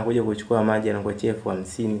mwingine anakuja kuchukua maji anakuachia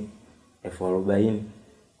 50,000, 40,000.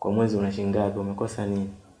 Kwa mwezi unashingapi? Umekosa nini?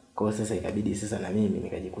 Kwa sasa ikabidi sasa na mimi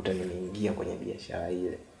nikajikuta nimeingia kwenye biashara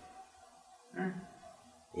ile.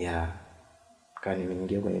 Kama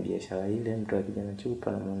nimeingia kwenye biashara ile, mtu akija na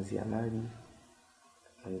chupa na muuzia maji.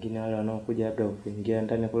 Wengine wale wanaokuja labda kuingia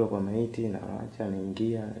ndani kule kwa maiti na acha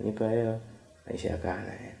anaingia, nipa hela, maisha yakawa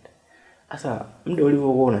yanaenda. Sasa muda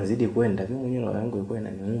ulivyokuwa unazidi kwenda, mimi mwenyewe roho yangu ilikuwa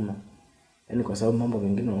inaniuma. Yaani kwa sababu mambo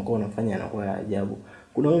mengine unakuwa unafanya yanakuwa ya ajabu.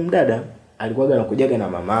 Kuna huyu mdada alikuwa anakujaga na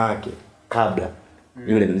mama yake kabla.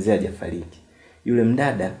 Yule mzee hajafariki. Yule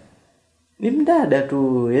mdada ni mdada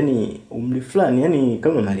tu, yani umri fulani, yani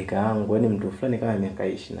kama malika yangu, yani mtu fulani kama miaka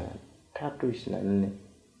 23, 24.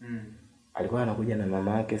 Alikuwa anakuja na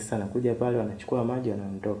mama yake, sasa anakuja pale wanachukua maji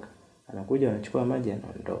anaondoka. Anakuja anachukua maji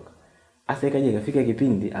anaondoka. Sasa ikaja ikafika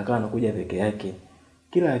kipindi akawa anakuja peke yake.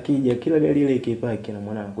 Kila akija, kila gari ile ikipaki na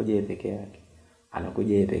mwana anakuja yeye peke yake.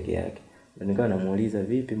 Anakuja yeye peke yake. Ndio nikawa namuuliza,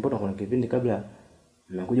 vipi, mbona kuna kipindi kabla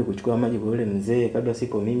nakuja kuchukua maji kwa yule mzee, kabla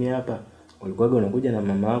sipo mimi hapa, ulikuwa unakuja na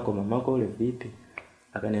mamako yule vipi?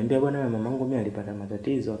 Akaniambia, bwana, mamangu mimi alipata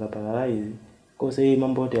matatizo akaparalyze. Kwa sasa hii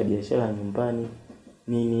mambo yote ya biashara nyumbani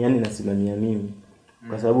nini, yani nasimamia mimi.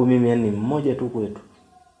 Kwa sababu mimi yani mmoja tu kwetu.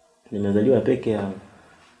 Nimezaliwa peke yangu.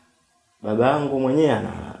 Babangu mwenyewe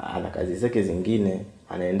ana kazi zake zingine,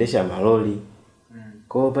 anaendesha malori.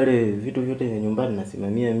 Kwa hiyo pale vitu vyote vya nyumbani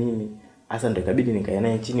nasimamia mimi. Hasa ndio ikabidi nikae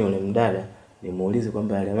naye chini yule mdada, nimuulize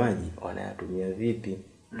kwamba yale maji wanayatumia vipi.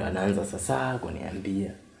 Ndio anaanza sasa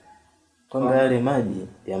kuniambia kwamba yale maji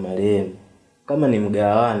ya marehemu, kama ni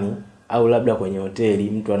mgawani au labda kwenye hoteli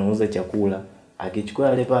mtu anauza chakula, akichukua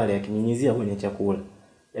yale pale akinyunyizia kwenye chakula,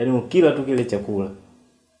 yani ukila tu kile chakula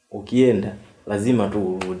ukienda lazima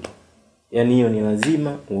tu urudi. Yani hiyo ni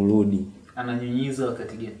lazima urudi. Ananyunyiza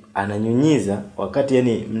wakati gani? Ananyunyiza wakati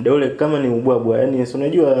yani mdole kama ni ubwabwa, yani si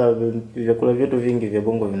unajua vyakula vyetu vingi vya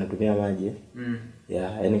bongo vinatumia maji.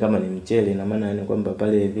 Yani kama ni mchele, na maana yani kwamba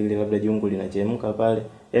pale vile labda jungu linachemka pale,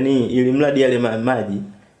 yani ili mradi yale maji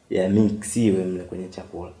ya mixiwe mle kwenye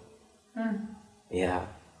chakula.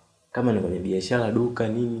 Kama ni kwenye biashara, duka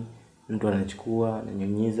nini, mtu anachukua,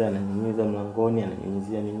 ananyunyiza mlangoni,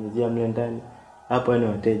 ananyunyizia mle ndani. Hapo yani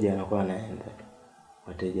wateja wanakuwa wanaenda.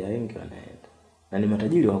 Wateja wengi wanaenda. Na ni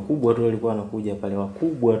matajiri wakubwa tu walikuwa wanakuja pale,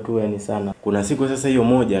 wakubwa tu yani sana. Kuna siku sasa, hiyo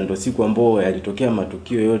moja ndo siku ambayo yalitokea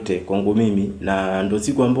matukio yote kwangu mimi, na ndo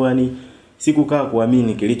siku ambayo yani sikukaa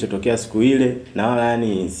kuamini kilichotokea siku ile, na wala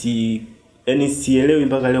yani sielewi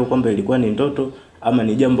mpaka leo kwamba ilikuwa ni ndoto ama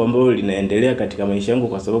ni jambo ambalo linaendelea katika maisha yangu,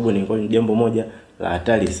 kwa sababu nilikuwa ni jambo moja la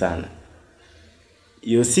hatari sana.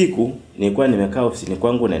 Hiyo siku nilikuwa nimekaa ofisini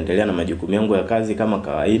kwangu naendelea na majukumu yangu ya kazi kama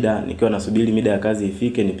kawaida, nikiwa nasubiri mida ya kazi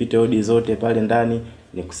ifike, nipite hodi zote pale ndani,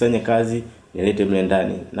 nikusanye kazi, nilete mle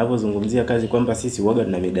ndani. Ninapozungumzia kazi kwamba sisi huaga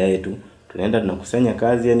tuna mida yetu, tunaenda tunakusanya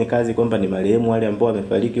kazi, yani kazi kwamba ni marehemu wale ambao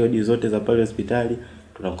wamefariki, hodi zote za pale hospitali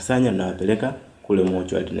tunakusanya na wapeleka kule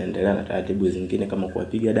mochwari. Tunaendelea na taratibu zingine kama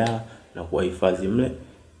kuwapiga dawa na kuwahifadhi mle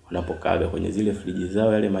wanapokaaga kwenye zile friji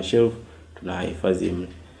zao, yale mashelf tunahifadhi mle.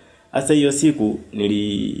 Hasa hiyo siku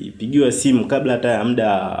nilipigiwa simu kabla hata ya muda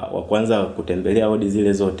wa kwanza kutembelea hodi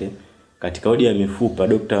zile zote. Katika hodi ya mifupa,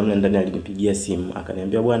 daktari mle ndani alinipigia simu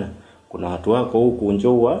akaniambia, bwana, kuna watu wako huku,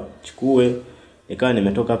 njoo wachukue. Nikawa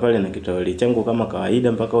nimetoka pale na kitoweli changu kama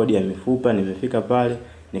kawaida mpaka hodi ya mifupa. Nimefika pale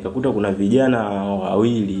nikakuta kuna vijana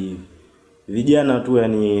wawili, vijana tu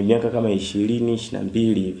yani miaka kama 20, 22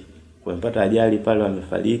 hivi, wamepata ajali pale,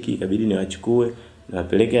 wamefariki. Ikabidi niwachukue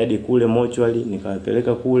niwapeleke hadi kule mochwari.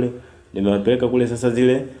 Nikawapeleka kule, nimewapeleka kule. Sasa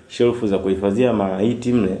zile shelfu za kuhifadhia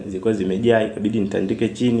maiti mle zilikuwa zimejaa, ikabidi nitandike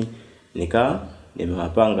chini.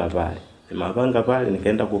 Nimewapanga pale,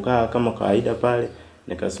 nikaenda kukaa kama kawaida pale,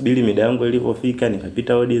 nikasubiri mida yangu ilipofika,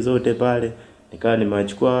 nikapita hodi zote pale, nikawa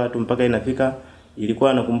nimewachukua watu mpaka inafika,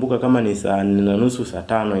 ilikuwa nakumbuka kama ni saa 4:30 saa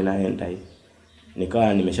 5 inaenda hivi.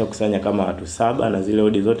 Nikawa nimeshakusanya kama watu 7 na zile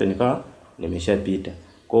hodi zote nikawa nimeshapita.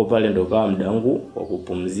 Kwa pale ndo kawa muda wangu wa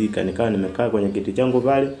kupumzika. Nikawa nimekaa kwenye kiti changu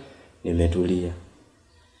pale, nimetulia.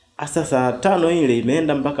 Asa saa 5 ile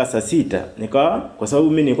imeenda mpaka saa 6. Nikawa, kwa sababu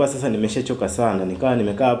mimi nilikuwa sasa nimeshachoka sana, nikawa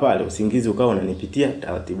nimekaa pale, usingizi ukawa unanipitia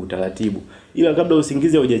taratibu. Ila kabla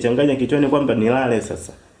usingizi hujachanganya kichwani kwamba nilale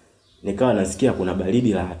sasa, nikawa nasikia kuna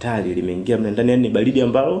baridi la hatari limeingia mle ndani, yani baridi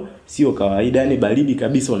ambalo sio kawaida, yani baridi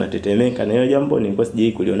kabisa, unatetemeka. Na hiyo jambo nilikuwa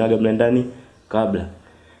sijai kulionaga mle ndani kabla.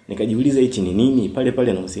 Nikajiuliza hichi ni nini?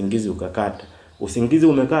 Pale na usingizi ukakata. Usingizi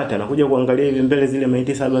umekata, nakuja kuangalia hivi mbele, zile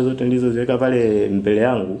maiti 7 zote nilizoziweka pale mbele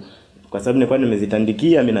yangu, kwa sababu nilikuwa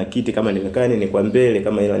nimezitandikia mimi na kiti kama nimekaa ni kwa mbele,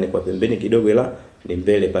 kama ila ni kwa pembeni kidogo, ila ni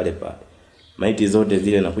mbele pale. Maiti zote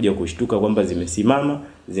zile nakuja kushtuka kwamba zimesimama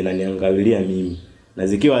zinaniangalia mimi, na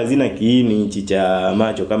zikiwa hazina kiini hichi cha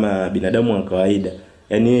macho kama binadamu wa kawaida.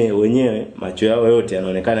 Yani wenyewe macho yao yote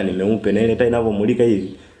yanaonekana ni meupe, na ile taa inavyomulika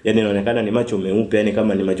hivi, yani inaonekana ni macho meupe, yani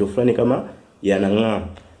kama ni macho fulani kama yanang'aa.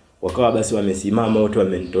 Wakawa basi wamesimama wote,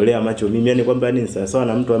 wamenitolea macho mimi, yani kwamba ni sawa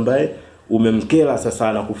na mtu ambaye umemkela sasa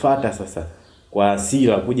anakufuata sasa kwa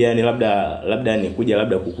hasira kuja, yani labda ni kuja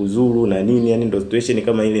labda kukuzuru na nini, yani ndio situation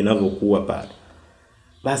kama ile inavyokuwa pale.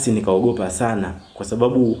 Basi nikaogopa sana kwa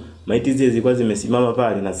sababu maiti zile zilikuwa zimesimama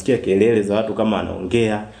pale, nasikia kelele za watu kama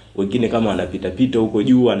wanaongea, wengine kama wanapita pita huko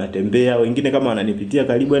juu wanatembea, wengine kama wananipitia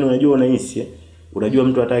karibu, yani unajua unahisi. Unajua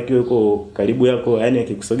mtu atakiwa yuko karibu yako, yani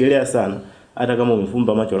akikusogelea sana, hata kama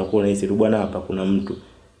umefumba macho unakuwa unahisi tu bwana hapa kuna mtu.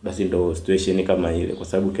 Basi ndo situation kama ile, kwa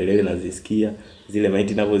sababu kelele nazisikia, zile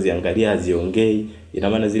maiti ninavyoziangalia haziongei. Ina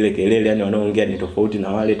maana zile kelele yani wanaoongea ni tofauti na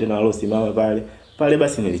wale tena waliosimama pale. Pale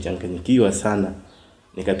basi nilichanganyikiwa sana.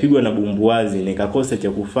 Nikapigwa na bumbuazi, nikakosa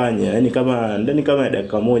cha kufanya. Yani kama ndani kama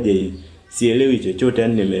dakika moja hivi sielewi chochote,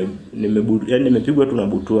 yani nimepigwa tu na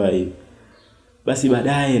butwa hivi. Basi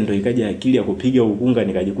baadaye ndo ikaja akili ya kupiga ukunga,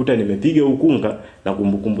 nikajikuta nimepiga ukunga na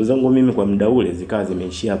kumbukumbu zangu mimi kwa muda ule zikawa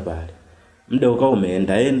zimeishia pale. Muda ukao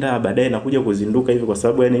umeenda, baadaye nakuja kuzinduka hivi kwa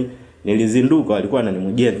sababu yani nilizinduka walikuwa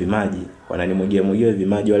wananimwagia vimaji. Wananimwagia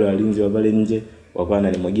vimaji wale walinzi wa pale nje, wakawa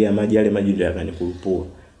wananimwagia maji, yale maji ndio yakanikurupua.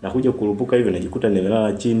 Nakuja kurupuka hivi najikuta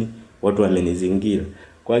nimelala chini, watu wamenizingira.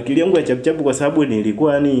 Kwa akili yangu ya chapuchapu kwa sababu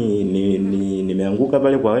nilikuwa nimeanguka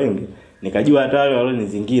pale kwa wengi, nikajua hata wale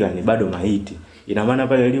walionizingira ni bado maiti. Ina maana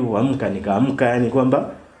pale nilipoamka nikaamka yani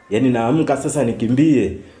kwamba yani naamka sasa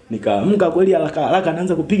nikimbie. Nikaamka kweli haraka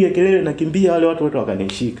naanza kupiga kelele na kimbia, wale watu wote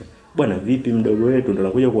wakanishika. Bwana vipi mdogo wetu, ndo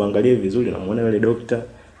nakuja kuangalia vizuri, namuona yule daktari,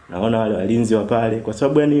 naona wale walinzi wa pale, kwa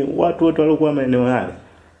sababu yani watu wote waliokuwa maeneo yale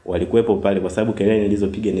walikuwepo pale kwa sababu kelele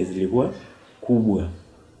nilizopiga ni zilikuwa kubwa.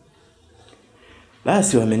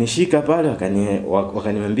 Basi wamenishika pale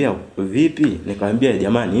wakaniambia vipi? Nikamwambia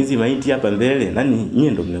jamani, hizi maiti hapa mbele nani nyinyi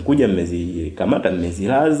ndo mmekuja mmezikamata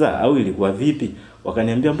mmezilaza au ilikuwa vipi?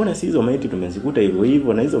 Wakaniambia mbona si hizo maiti tumezikuta hivyo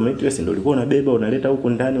hivyo, na hizo maiti wewe ndio ulikuwa unabeba unaleta huku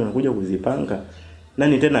ndani unakuja kuzipanga.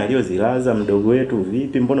 Nani tena aliozilaza mdogo wetu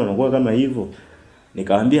vipi, mbona unakuwa kama hivyo?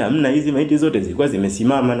 Nikamwambia hamna, hizi maiti zote zilikuwa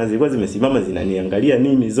zimesimama na zilikuwa zimesimama zinaniangalia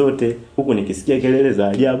mimi zote, huku nikisikia kelele za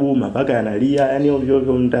ajabu, mapaka yanalia yani ovyo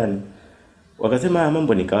ovyo ndani. Wakasema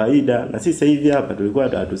mambo ni kawaida, na sisi hivi hapa tulikuwa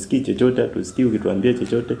hatusikii chochote, hatusikii ukituambia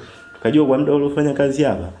chochote. Tukajua kwa muda uliofanya kazi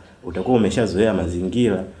hapa utakuwa umeshazoea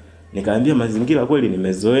mazingira. Nikamwambia mazingira kweli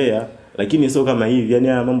nimezoea, lakini sio kama hivi. Yani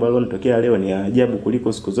haya mambo yaliyotokea leo ni ajabu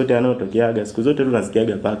kuliko siku zote yanayotokeaga. Siku zote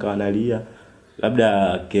tunasikiaga paka wanalia,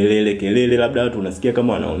 labda kelele, labda watu unasikia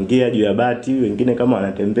kama wanaongea juu ya bati, wengine kama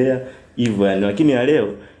wanatembea hivyo yani. Lakini ya leo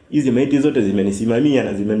hizi maiti zote zimenisimamia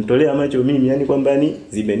na zimenitolea macho mimi, yani kwamba ni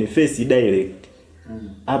zimeniface direct.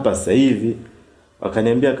 Hapa sasa hivi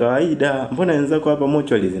wakaniambia kawaida, mbona wenzako hapa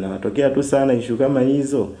Mochwari zinatokea tu sana issue kama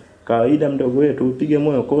hizo. Kawaida mdogo wetu upige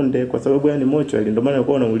moyo konde, kwa sababu yani Mochwari ndio maana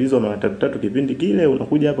ulikuwa unaulizwa mara tatu kipindi kile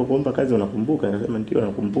unakuja hapa kuomba kazi unakumbuka. Akasema ndio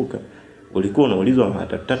nakumbuka. Ulikuwa unaulizwa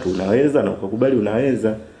mara tatu unaweza na ukakubali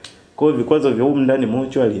unaweza. Kwa hiyo vikwazo vya huko ndani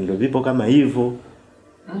Mochwari ndio vipo kama hivyo.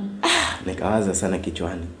 Nikawaza sana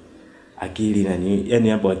kichwani. Akili yani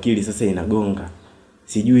hapo akili sasa inagonga.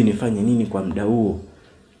 Sijui nifanye nini kwa muda huo.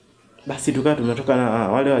 Basi tukawa tumetoka na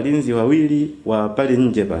wale walinzi wawili wa pale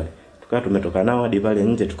nje pale. Tukawa tumetoka nao hadi pale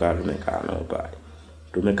nje, tukawa tumekaa nao pale.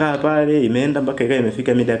 Tumekaa pale imeenda mpaka ikawa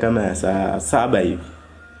imefika mida kama ya saa 7 hivi.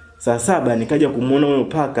 Saa 7 nikaja kumuona huyo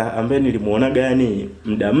paka ambaye nilimuonaga yani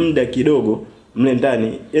muda kidogo mle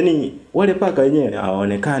ndani. Yani wale paka wenyewe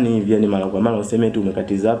hawaonekani hivi yani mara kwa mara useme tu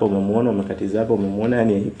umekatiza hapa umemuona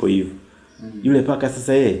yani ipo hivyo. Yule paka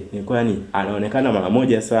sasa nilikuwa yani anaonekana mara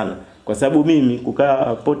moja sana, kwa sababu mimi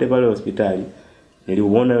kukaa pote pale hospitali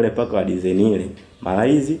nilimuona yule paka wa design ile mara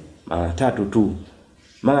 3 tu.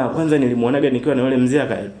 Mara ya kwanza nilimuonaga nikiwa na yule mzee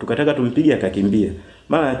tukataka tumpige akakimbia.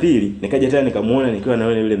 Mara ya pili nikaja tena nikamuona nikiwa na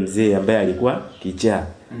yule mzee ambaye alikuwa kichaa.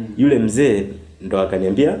 Yule mzee ndo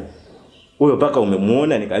akaniambia huyo paka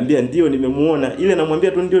umemuona? Nikamwambia ndio nimemuona. Ile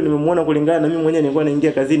namwambia tu ndio nimemuona kulingana na mimi mwenyewe nilikuwa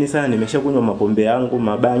naingia kazini sana, nimeshakunywa mapombe yangu,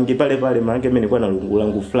 mabangi pale maana mimi nilikuwa na lungu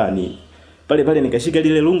langu fulani. Pale nikashika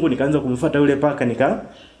lile lungu nikaanza kumfuata yule paka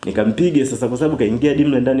nikampiga sasa, kwa sababu kaingia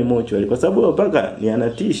dimle ndani Mochwari. Kwa sababu yule paka ni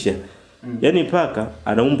anatisha. Yaani paka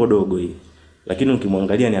ana umbo dogo hili, lakini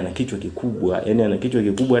ukimwangalia ni ana kichwa kikubwa. Yaani ana kichwa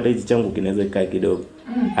kikubwa, hata hizi changu kinaweza kaa kidogo.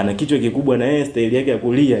 Ana kichwa kikubwa na yeye style yake ya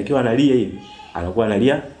kulia, akiwa analia hivi anakuwa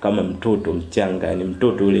analia kama mtoto mchanga, yani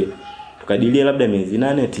mtoto ule tukadilia labda miezi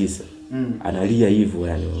 8-9. Analia hivyo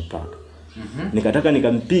yani mpaka. Nikataka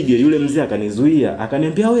nikampige, yule mzee akanizuia,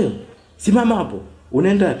 akaniambia wewe simama hapo.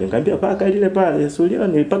 Unaenda wapi? Nikamwambia paka lile pale, sulio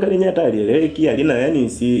ni paka lenye hatari eleweki, alina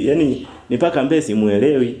yani ni paka ambaye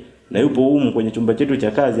simuelewi na yupo humu kwenye chumba chetu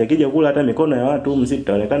cha kazi, akija kula hata mikono ya watu humu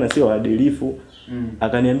sitaonekana sio waadilifu.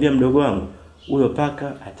 Akaniambia mdogo wangu, huyo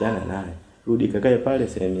paka achana naye. Rudi kakae pale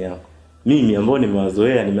sehemu yako. Mimi ambao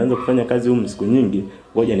nimewazoea, nimeanza kufanya kazi humu siku nyingi,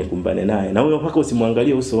 ngoja nikumbane naye. Na huyo paka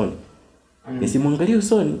usimwangalie usoni. Nisimwangalie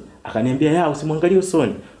usoni. Akaniambia usimwangalie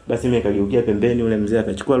usoni. Basi mimi nikageukia pembeni, yule mzee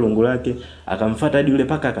akachukua lungu lake, akamfuata hadi yule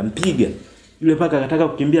paka akampiga. Yule paka akataka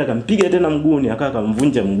kukimbia, akampiga tena mguuni,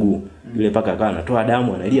 akamvunja mguu. Yule paka akawa anatoa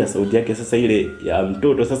damu, analia, sauti yake sasa ile ya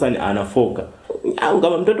mtoto sasa anafoka. Au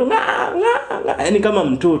kama mtoto yaani kama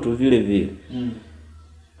mtoto vile vile.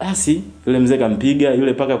 Basi yule mzee kampiga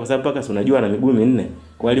yule paka, kwa sababu paka si unajua ana miguu minne.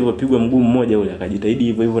 Kwa alivyopigwa mguu mmoja yule akajitahidi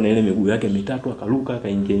hivyo hivyo na ile miguu yake mitatu, akaruka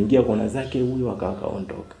akaingia kona zake, huyo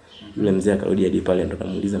akaondoka. Yule mzee akarudi hadi pale, ndo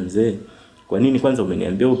kamuuliza, mzee, kwa nini kwanza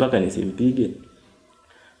umeniambia huyo paka nisimpige?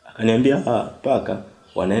 Akaniambia paka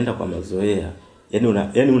wanaenda kwa mazoea.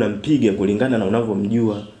 Yaani unampiga kulingana na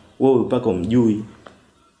unavyomjua. Wewe paka umjui.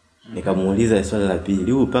 Nikamuuliza swali la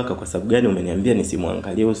pili, huyu paka kwa sababu gani umeniambia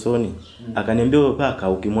nisimwangalie usoni? Akaniambia huyo paka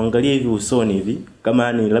ukimwangalia hivi usoni hivi,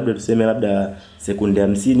 kama ni labda tuseme labda sekunde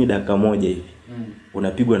 50 dakika moja hivi,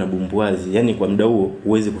 unapigwa na bumbuazi. Yaani kwa muda huo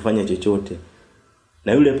huwezi kufanya chochote.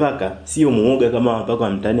 Na yule paka sio muoga kama paka wa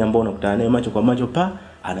mtaani ambao unakutana naye macho kwa macho,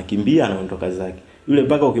 anakimbia anaondoka zake. Yule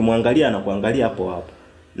paka ukimwangalia anakuangalia hapo hapo.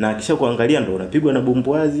 Na akisha kuangalia ndo unapigwa na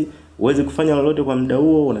bumbuazi, huwezi kufanya lolote kwa muda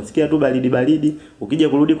huo, unasikia tu baridi. Ukija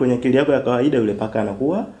kurudi kwenye akili yako ya kawaida, yule paka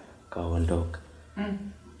anakuwa kaondoka.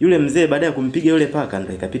 Yule mzee baada ya kumpiga yule paka,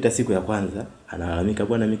 ndo ikapita siku ya kwanza, analalamika,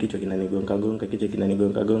 bwana mimi kichwa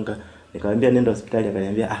kinanigonga. Nikamwambia nenda hospitali,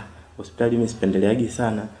 akaniambia hospitali mimi sipendeleagi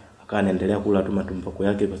sana. Akawa anaendelea kula tu matumbaku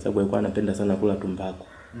yake, kwa sababu alikuwa anapenda sana kula tumbaku.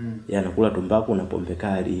 Yeye anakula tumbaku na pombe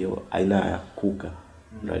kali hiyo aina ya kuka.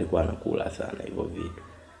 Ndio alikuwa anakula sana hivyo vitu.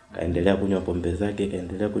 Kaendelea kunywa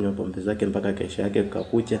pombe zake mpaka kesho yake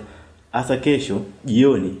kukakucha. Hasa kesho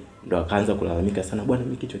jioni ndo akaanza kulalamika sana, bwana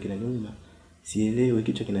mimi kichwa kinaniuma. Sielewi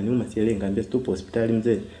kichwa kinaniuma, sielewi. Nikamwambia tupo hospitali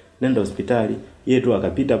mzee, nenda hospitali. Yeye tu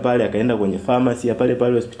akapita pale, akaenda kwenye pharmacy ya pale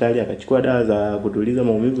hospitali, akachukua dawa za kutuliza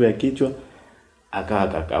maumivu ya kichwa,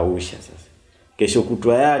 akakausha. Sasa kesho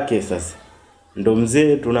kutwa yake sasa ndo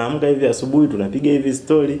mzee tunaamka hivi asubuhi, tunapiga hivi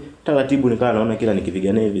story taratibu. Nikawa naona kila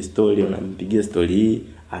nikipigania hivi story, unampigia story hii,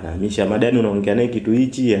 anahamisha madani, unaongea naye kitu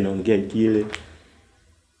hichi, anaongea kile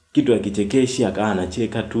kitu akichekeshi, akawa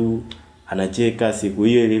anacheka tu, anacheka. Siku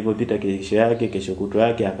hiyo ilipopita, kesho kutwa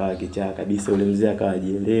yake akawa kichaa kabisa. Ule mzee akawa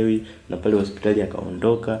hajielewi, na pale hospitali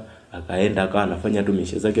akaondoka, akaenda akawa anafanya tu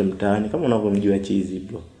mishe zake mtaani kama unavyomjua chizi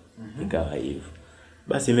bro. Ikawa hivyo.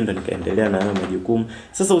 Basi mimi ndo nikaendelea na hayo majukumu.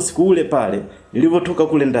 Sasa usiku ule pale nilipotoka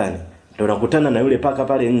kule ndani, ndo nakutana na yule paka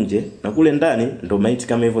pale nje, na kule ndani ndo maiti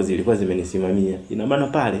kama hivyo zilikuwa zimenisimamia. Ina maana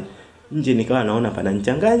pale nje nikawa naona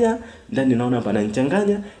pananichanganya, ndani naona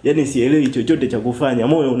pananichanganya, yani sielewi chochote cha kufanya,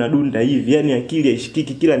 moyo unadunda hivi, yani akili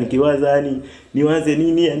haishikiki, kila nikiwaza yani niwaze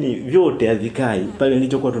nini, yani vyote havikai. Pale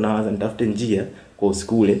nilichokuwa tunawaza nitafute njia kwa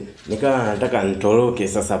usiku ule, nikawa nataka nitoroke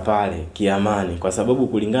sasa pale kiamani, kwa sababu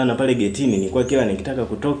kulingana pale getini nilikuwa kila nikitaka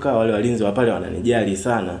kutoka wale walinzi wa pale wananijali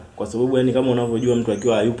sana, kwa sababu yani kama unavyojua mtu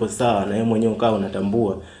akiwa hayupo sawa na yeye mwenyewe ukao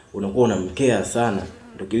unatambua, unakuwa unamkea sana.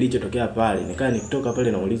 Ndio kilichotokea pale. Nikaa nikitoka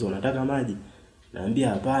pale naulizwa, unataka maji? Naambia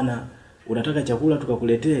hapana. Unataka chakula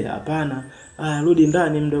tukakuletee? Hapana. Rudi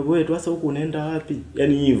ndani mdogo wetu, sasa huku unaenda wapi?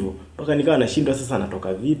 Yani hivyo. Mpaka nikawa nashindwa sasa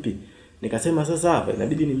natoka vipi. Nikasema sasa hapa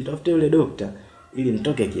inabidi nimtafute yule dokta ili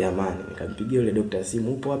nitoke kiamani. Nikampigia yule dokta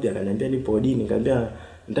simu, upo wapi? Akaniambia nipo odini. Nikamwambia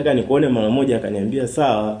nataka nikuone mara moja. Akaniambia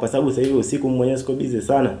sawa, kwa sababu sasa hivi usiku mwenyewe siko busy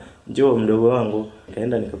sana, njoo mdogo wangu.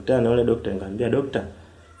 Nikaenda nikakutana na yule dokta, nikamwambia dokta,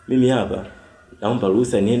 mimi hapa naomba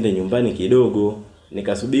ruhusa niende nyumbani kidogo.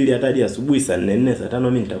 Nikasubiri hadi asubuhi saa 4 saa 5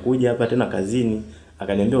 mimi nitakuja hapa tena kazini.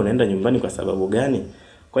 Akaniambia unaenda nyumbani kwa sababu gani?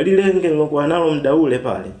 Kwa lile lenge nilokuwa nalo muda ule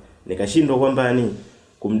pale, nikashindwa kwamba yani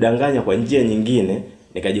kumdanganya kwa njia nyingine.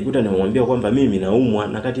 Nikajikuta nimemwambia kwamba mimi naumwa,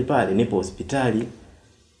 na kati pale nipo hospitali.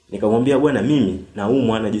 Nikamwambia bwana mimi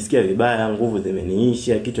naumwa, najisikia vibaya, nguvu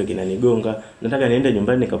zimeniisha, kichwa kinanigonga, nataka niende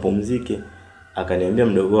nyumbani nikapumzike. Akaniambia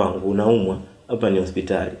mdogo wangu, unaumwa, hapa ni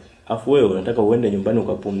hospitali. Afu wewe unataka uende nyumbani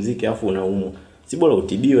ukapumzike afu unaumwa. Si bora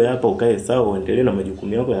utibiwe hapa ukae sawa uendelee na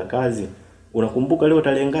majukumu yako ya kazi. Unakumbuka leo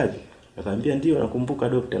tarehe ngapi? Nikamwambia ndio nakumbuka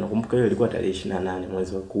dokta, nakumbuka hiyo ilikuwa tarehe 28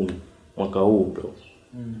 mwezi wa 10 mwaka huu bro.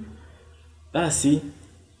 Basi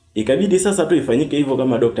ikabidi sasa tu ifanyike hivyo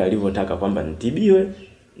kama dokta alivyotaka, kwamba nitibiwe,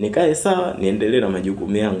 nikae sawa, niendelee na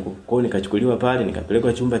majukumu yangu. Kwa hiyo nikachukuliwa pale,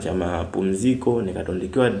 nikapelekwa chumba cha mapumziko,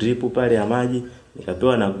 nikatondikiwa drip pale ya maji,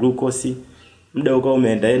 nikapewa na glucose. Muda ukao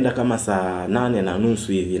umeendaenda kama saa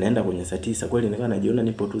 8:30 hivi, naenda kwenye saa 9. Kweli nikawa najiona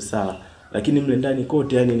nipo tu sawa, lakini mle ndani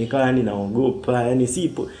kote yani nikawa yani naogopa, yani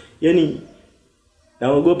sipo. Yani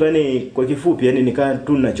naogopa, yani kwa kifupi yani nikaa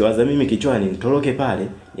tu ninachowaza mimi kichwani nitoroke pale,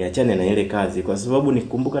 niachane na ile kazi, kwa sababu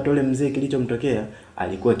nikumbuka tole mzee kilichomtokea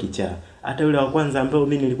alikuwa kichaa. Hata yule wa kwanza ambaye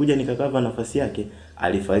mimi nilikuja nikakava nafasi yake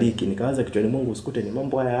alifariki. Nikaanza kichwani mwangu usikute ni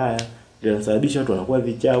mambo haya ndio yanasababisha watu wanakuwa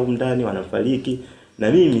vichaa huko ndani wanafariki.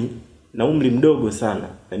 Na mimi na umri mdogo sana,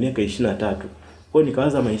 na miaka 23. Kwa hiyo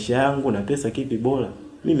nikawaza maisha yangu na pesa kipi bora?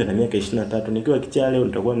 Mimi na miaka 23 nikiwa kichaa leo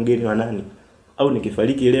nitakuwa mgeni wa nani? Au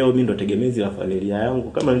nikifariki leo mimi ndo tegemezi la familia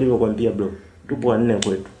yangu kama nilivyokuambia bro. Tupo wanne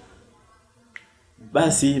kwetu.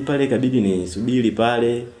 Basi pale ikabidi nisubiri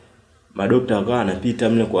pale. Madokta wakawa wanapita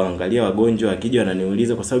mle kuangalia wagonjwa, akija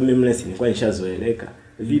wananiuliza kwa sababu mimi mle si nilikuwa nishazoeleka.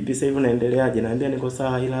 Vipi sasa hivi unaendeleaje? Naambia niko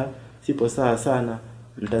sawa ila sipo sawa sana.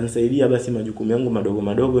 Mtanisaidia basi majukumu yangu madogo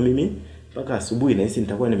madogo mimi mpaka asubuhi na hisi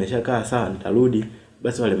nitakuwa nimeshakaa sawa nitarudi.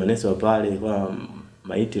 Basi wale manesi wa pale kwa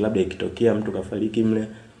maiti labda ikitokea mtu kafariki mle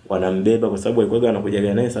wanambeba kwa sababu walikuwa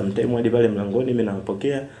wanakuja naye sometime hadi pale mlangoni mimi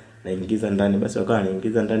nawapokea naingiza ndani. Basi wakawa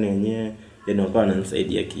wanaingiza ndani wenyewe, yani wakawa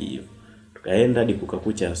wananisaidia kiyo. Tukaenda hadi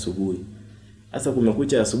kukakucha asubuhi. Sasa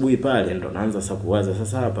kumekucha asubuhi pale ndo naanza sasa kuwaza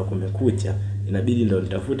sasa hapa kumekucha inabidi ndo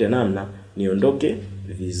nitafute namna niondoke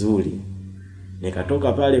vizuri.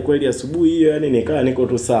 Nikatoka pale kweli asubuhi hiyo yani nikaa niko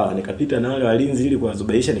tu sawa. Nikapita na wale walinzi ili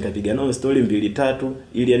kuwazubaisha nikapiga nao story 2-3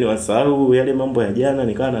 ili yani wasahau yale mambo ya jana.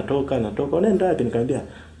 Nikaa natoka unaenda wapi? Nikamwambia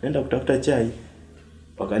naenda kutafuta chai.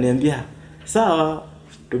 Wakaniambia sawa.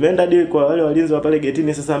 Tumeenda hadi kwa wale walinzi wa pale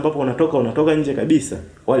getini sasa ambapo unatoka nje kabisa.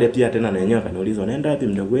 Wale pia tena na wenyewe wakaniuliza unaenda wapi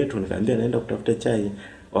mdogo wetu? Nikamwambia naenda kutafuta chai.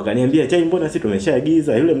 Wakaniambia chai mbona sisi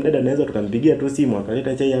tumeshaagiza? Yule mdada anaweza tukampigia tu simu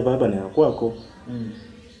akaleta chai hapa na ya kwako.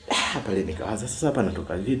 Pale nikawaza sasa hapa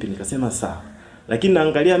natoka vipi? Nikasema sawa. Lakini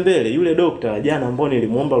naangalia mbele yule dokta jana ambao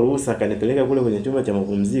nilimuomba ruhusa akanipeleka kule kwenye chumba cha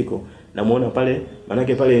mapumziko namuona pale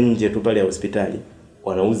manake pale nje tu pale ya hospitali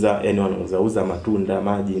wanauza matunda,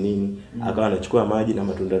 maji nini. Akawa anachukua maji na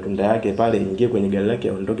matunda yake pale ingie kwenye gari lake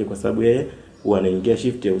aondoke kwa sababu yeye huwa anaingia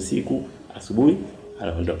shift ya usiku, asubuhi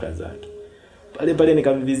anaondoka zake. Pale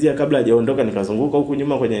nikamvizia kabla hajaondoka nikazunguka huku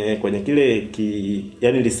nyuma kwenye kile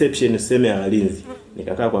yani reception useme ya walinzi.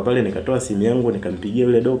 Nikakaa kwa pale nikatoa simu yangu nikampigia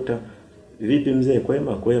yule dokta. Vipi mzee,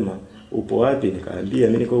 kwema? Upo wapi? Nikaambia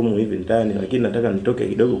mimi niko humu hivi ndani lakini nataka nitoke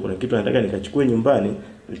kidogo, kuna kitu nataka nikachukue nyumbani,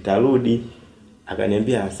 nitarudi.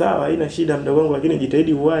 Akaniambia sawa haina shida mdogo wangu lakini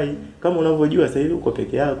jitahidi uwai. Kama unavyojua sasa hivi uko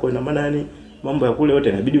peke yako na maana yani mambo ya kule yote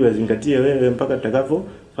inabidi uyazingatie wewe mpaka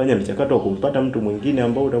tutakapofanya mchakato wa kumpata mtu mwingine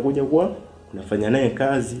ambao utakuja kuwa unafanya naye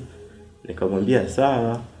kazi. Nikamwambia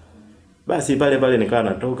sawa. Basi pale nikawa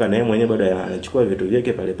natoka na yeye mwenyewe bado anachukua vitu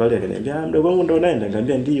vyake pale akaniambia mdogo wangu ndo unaenda?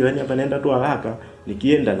 Nikamwambia ndio yani hapa naenda tu haraka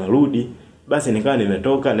nikienda narudi. Basi nikawa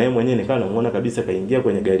nimetoka na yeye mwenyewe nikawa namuona kabisa kaingia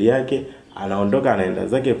kwenye gari yake anaondoka anaenda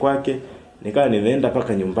zake kwake. Nikawa nimeenda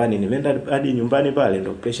paka nyumbani, nimeenda hadi nyumbani pale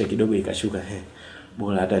ndo pressure kidogo ikashuka.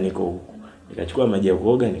 Bora hata niko huko. Nikachukua maji ya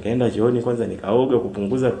kuoga, nikaenda chooni kwanza nikaoga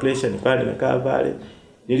kupunguza pressure, nikawa nimekaa pale.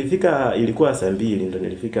 Nilifika ilikuwa saa 2 ndo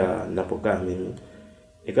nilifika ninapokaa mimi.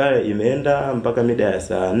 Nikawa imeenda mpaka mida ya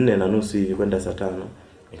saa 4:30 hivi kwenda saa 5.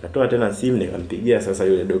 Nikatoa tena simu nikampigia sasa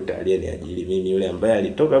yule daktari aliyeniajiri mimi yule ambaye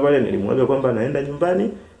alitoka pale nilimwambia kwamba naenda nyumbani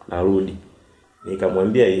narudi.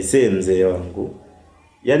 Nikamwambia isee mzee wangu.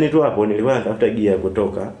 Yani tu hapo nilikuwa natafuta gia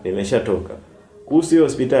kutoka, nimeshatoka. Kuhusu hiyo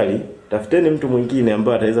hospitali, tafuteni mtu mwingine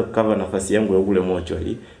ambaye ataweza kukava nafasi yangu ya kule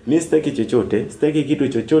mochwari. Mimi sitaki chochote, sitaki kitu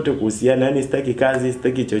chochote kuhusiana, yani sitaki kazi,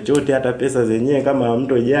 sitaki chochote hata pesa zenyewe kama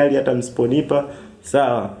mtu ajali hata msiponipa.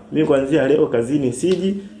 Sawa, mimi kuanzia leo kazini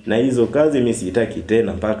siji na hizo kazi mimi sitaki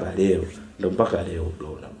tena mpaka leo. Ndio mpaka leo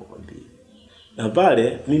bro nakwambia. Na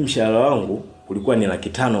pale mimi mshahara wangu ulikuwa ni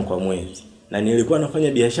 500 kwa mwezi. Na nilikuwa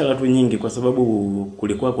nafanya biashara tu nyingi kwa sababu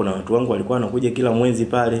kulikuwa kuna watu wangu walikuwa wanakuja kila mwezi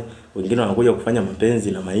pale, wengine wanakuja kufanya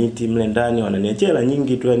mapenzi na maiti mle ndani, wananiachia hela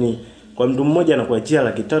nyingi tu yani kwa mtu mmoja anakuachia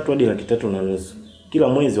 300 hadi 350. Kila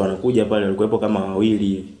mwezi wanakuja pale walikuwepo kama wawili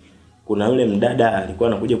hivi. Kuna yule mdada alikuwa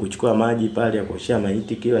anakuja kuchukua maji pale ya kuoshia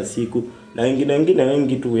maiti kila siku na wengine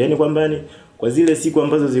wengi tu. Yani kwamba yani kwa zile siku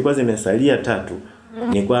ambazo zilikuwa zimesalia 3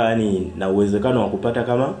 nilikuwa yani na uwezekano wa kupata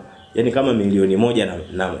kama yani kama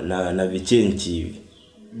 1,000,000 na vichenchi hivi.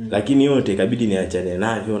 Lakini yote ikabidi niachane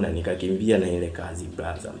navyo na nikakimbia na ile kazi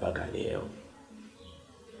brother mpaka leo.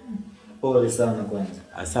 Pole sana kwanza.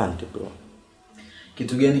 Asante bro.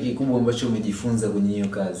 Kitu gani kikubwa ambacho umejifunza kwenye hiyo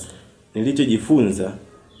kazi? Nilichojifunza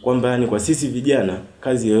kwamba yani kwa sisi vijana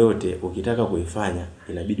kazi yoyote ukitaka kuifanya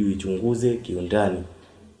inabidi uichunguze kiundani.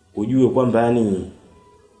 Ujue kwamba yani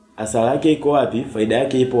hasara yake iko wapi, faida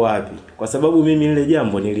yake ipo wapi. Kwa sababu mimi ile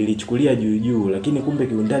jambo nililichukulia juu lakini kumbe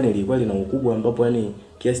kiundani lilikuwa lina ukubwa ambapo yani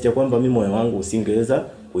kiasi cha kwamba mimi moyo wangu usingeweza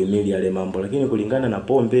kuhimili yale mambo. Lakini kulingana na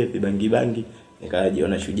pombe, vibangi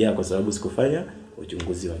nikajiona shujaa kwa sababu sikufanya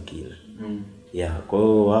uchunguzi wa kina. Kwa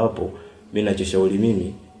hiyo hapo mimi nachoshauri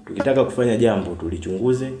mimi tukitaka kufanya jambo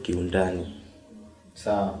tulichunguze kiundani.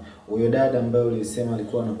 Sawa. Huyo dada ambaye ulisema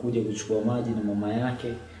alikuwa anakuja kuchukua maji na mama yake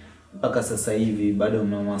mpaka sasa hivi bado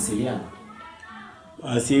mnawasiliana?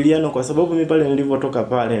 Mawasiliano kwa sababu mimi pale nilivyotoka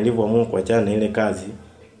pale nilivyoamua kuachana na ile kazi,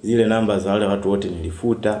 zile namba za wale watu wote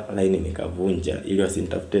nilifuta, line nikavunja ili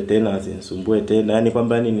wasinitafute tena, wasinisumbue tena. Yaani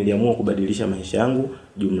kwamba yani niliamua kubadilisha maisha yangu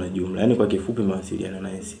jumla. Yaani kwa kifupi mawasiliano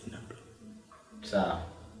naye sina. Sawa.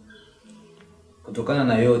 Kutokana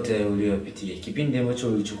na yote uliyopitia, kipindi ambacho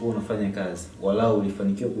ulichukua unafanya kazi, walau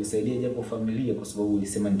ulifanikiwa kuisaidia japo familia kwa sababu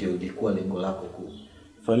ulisema ndio ilikuwa lengo lako kuu?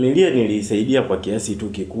 Familia nilisaidia kwa kiasi tu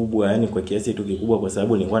kikubwa, yani kwa kiasi tu kikubwa kwa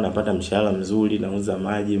sababu nilikuwa napata mshahara mzuri, nauza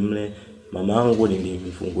maji mle. Mamangu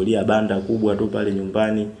nilimfungulia banda kubwa tu pale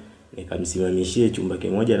nyumbani, nikamsimamishia chumba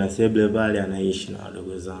kimoja na sebule pale anaishi na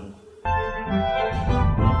wadogo zangu.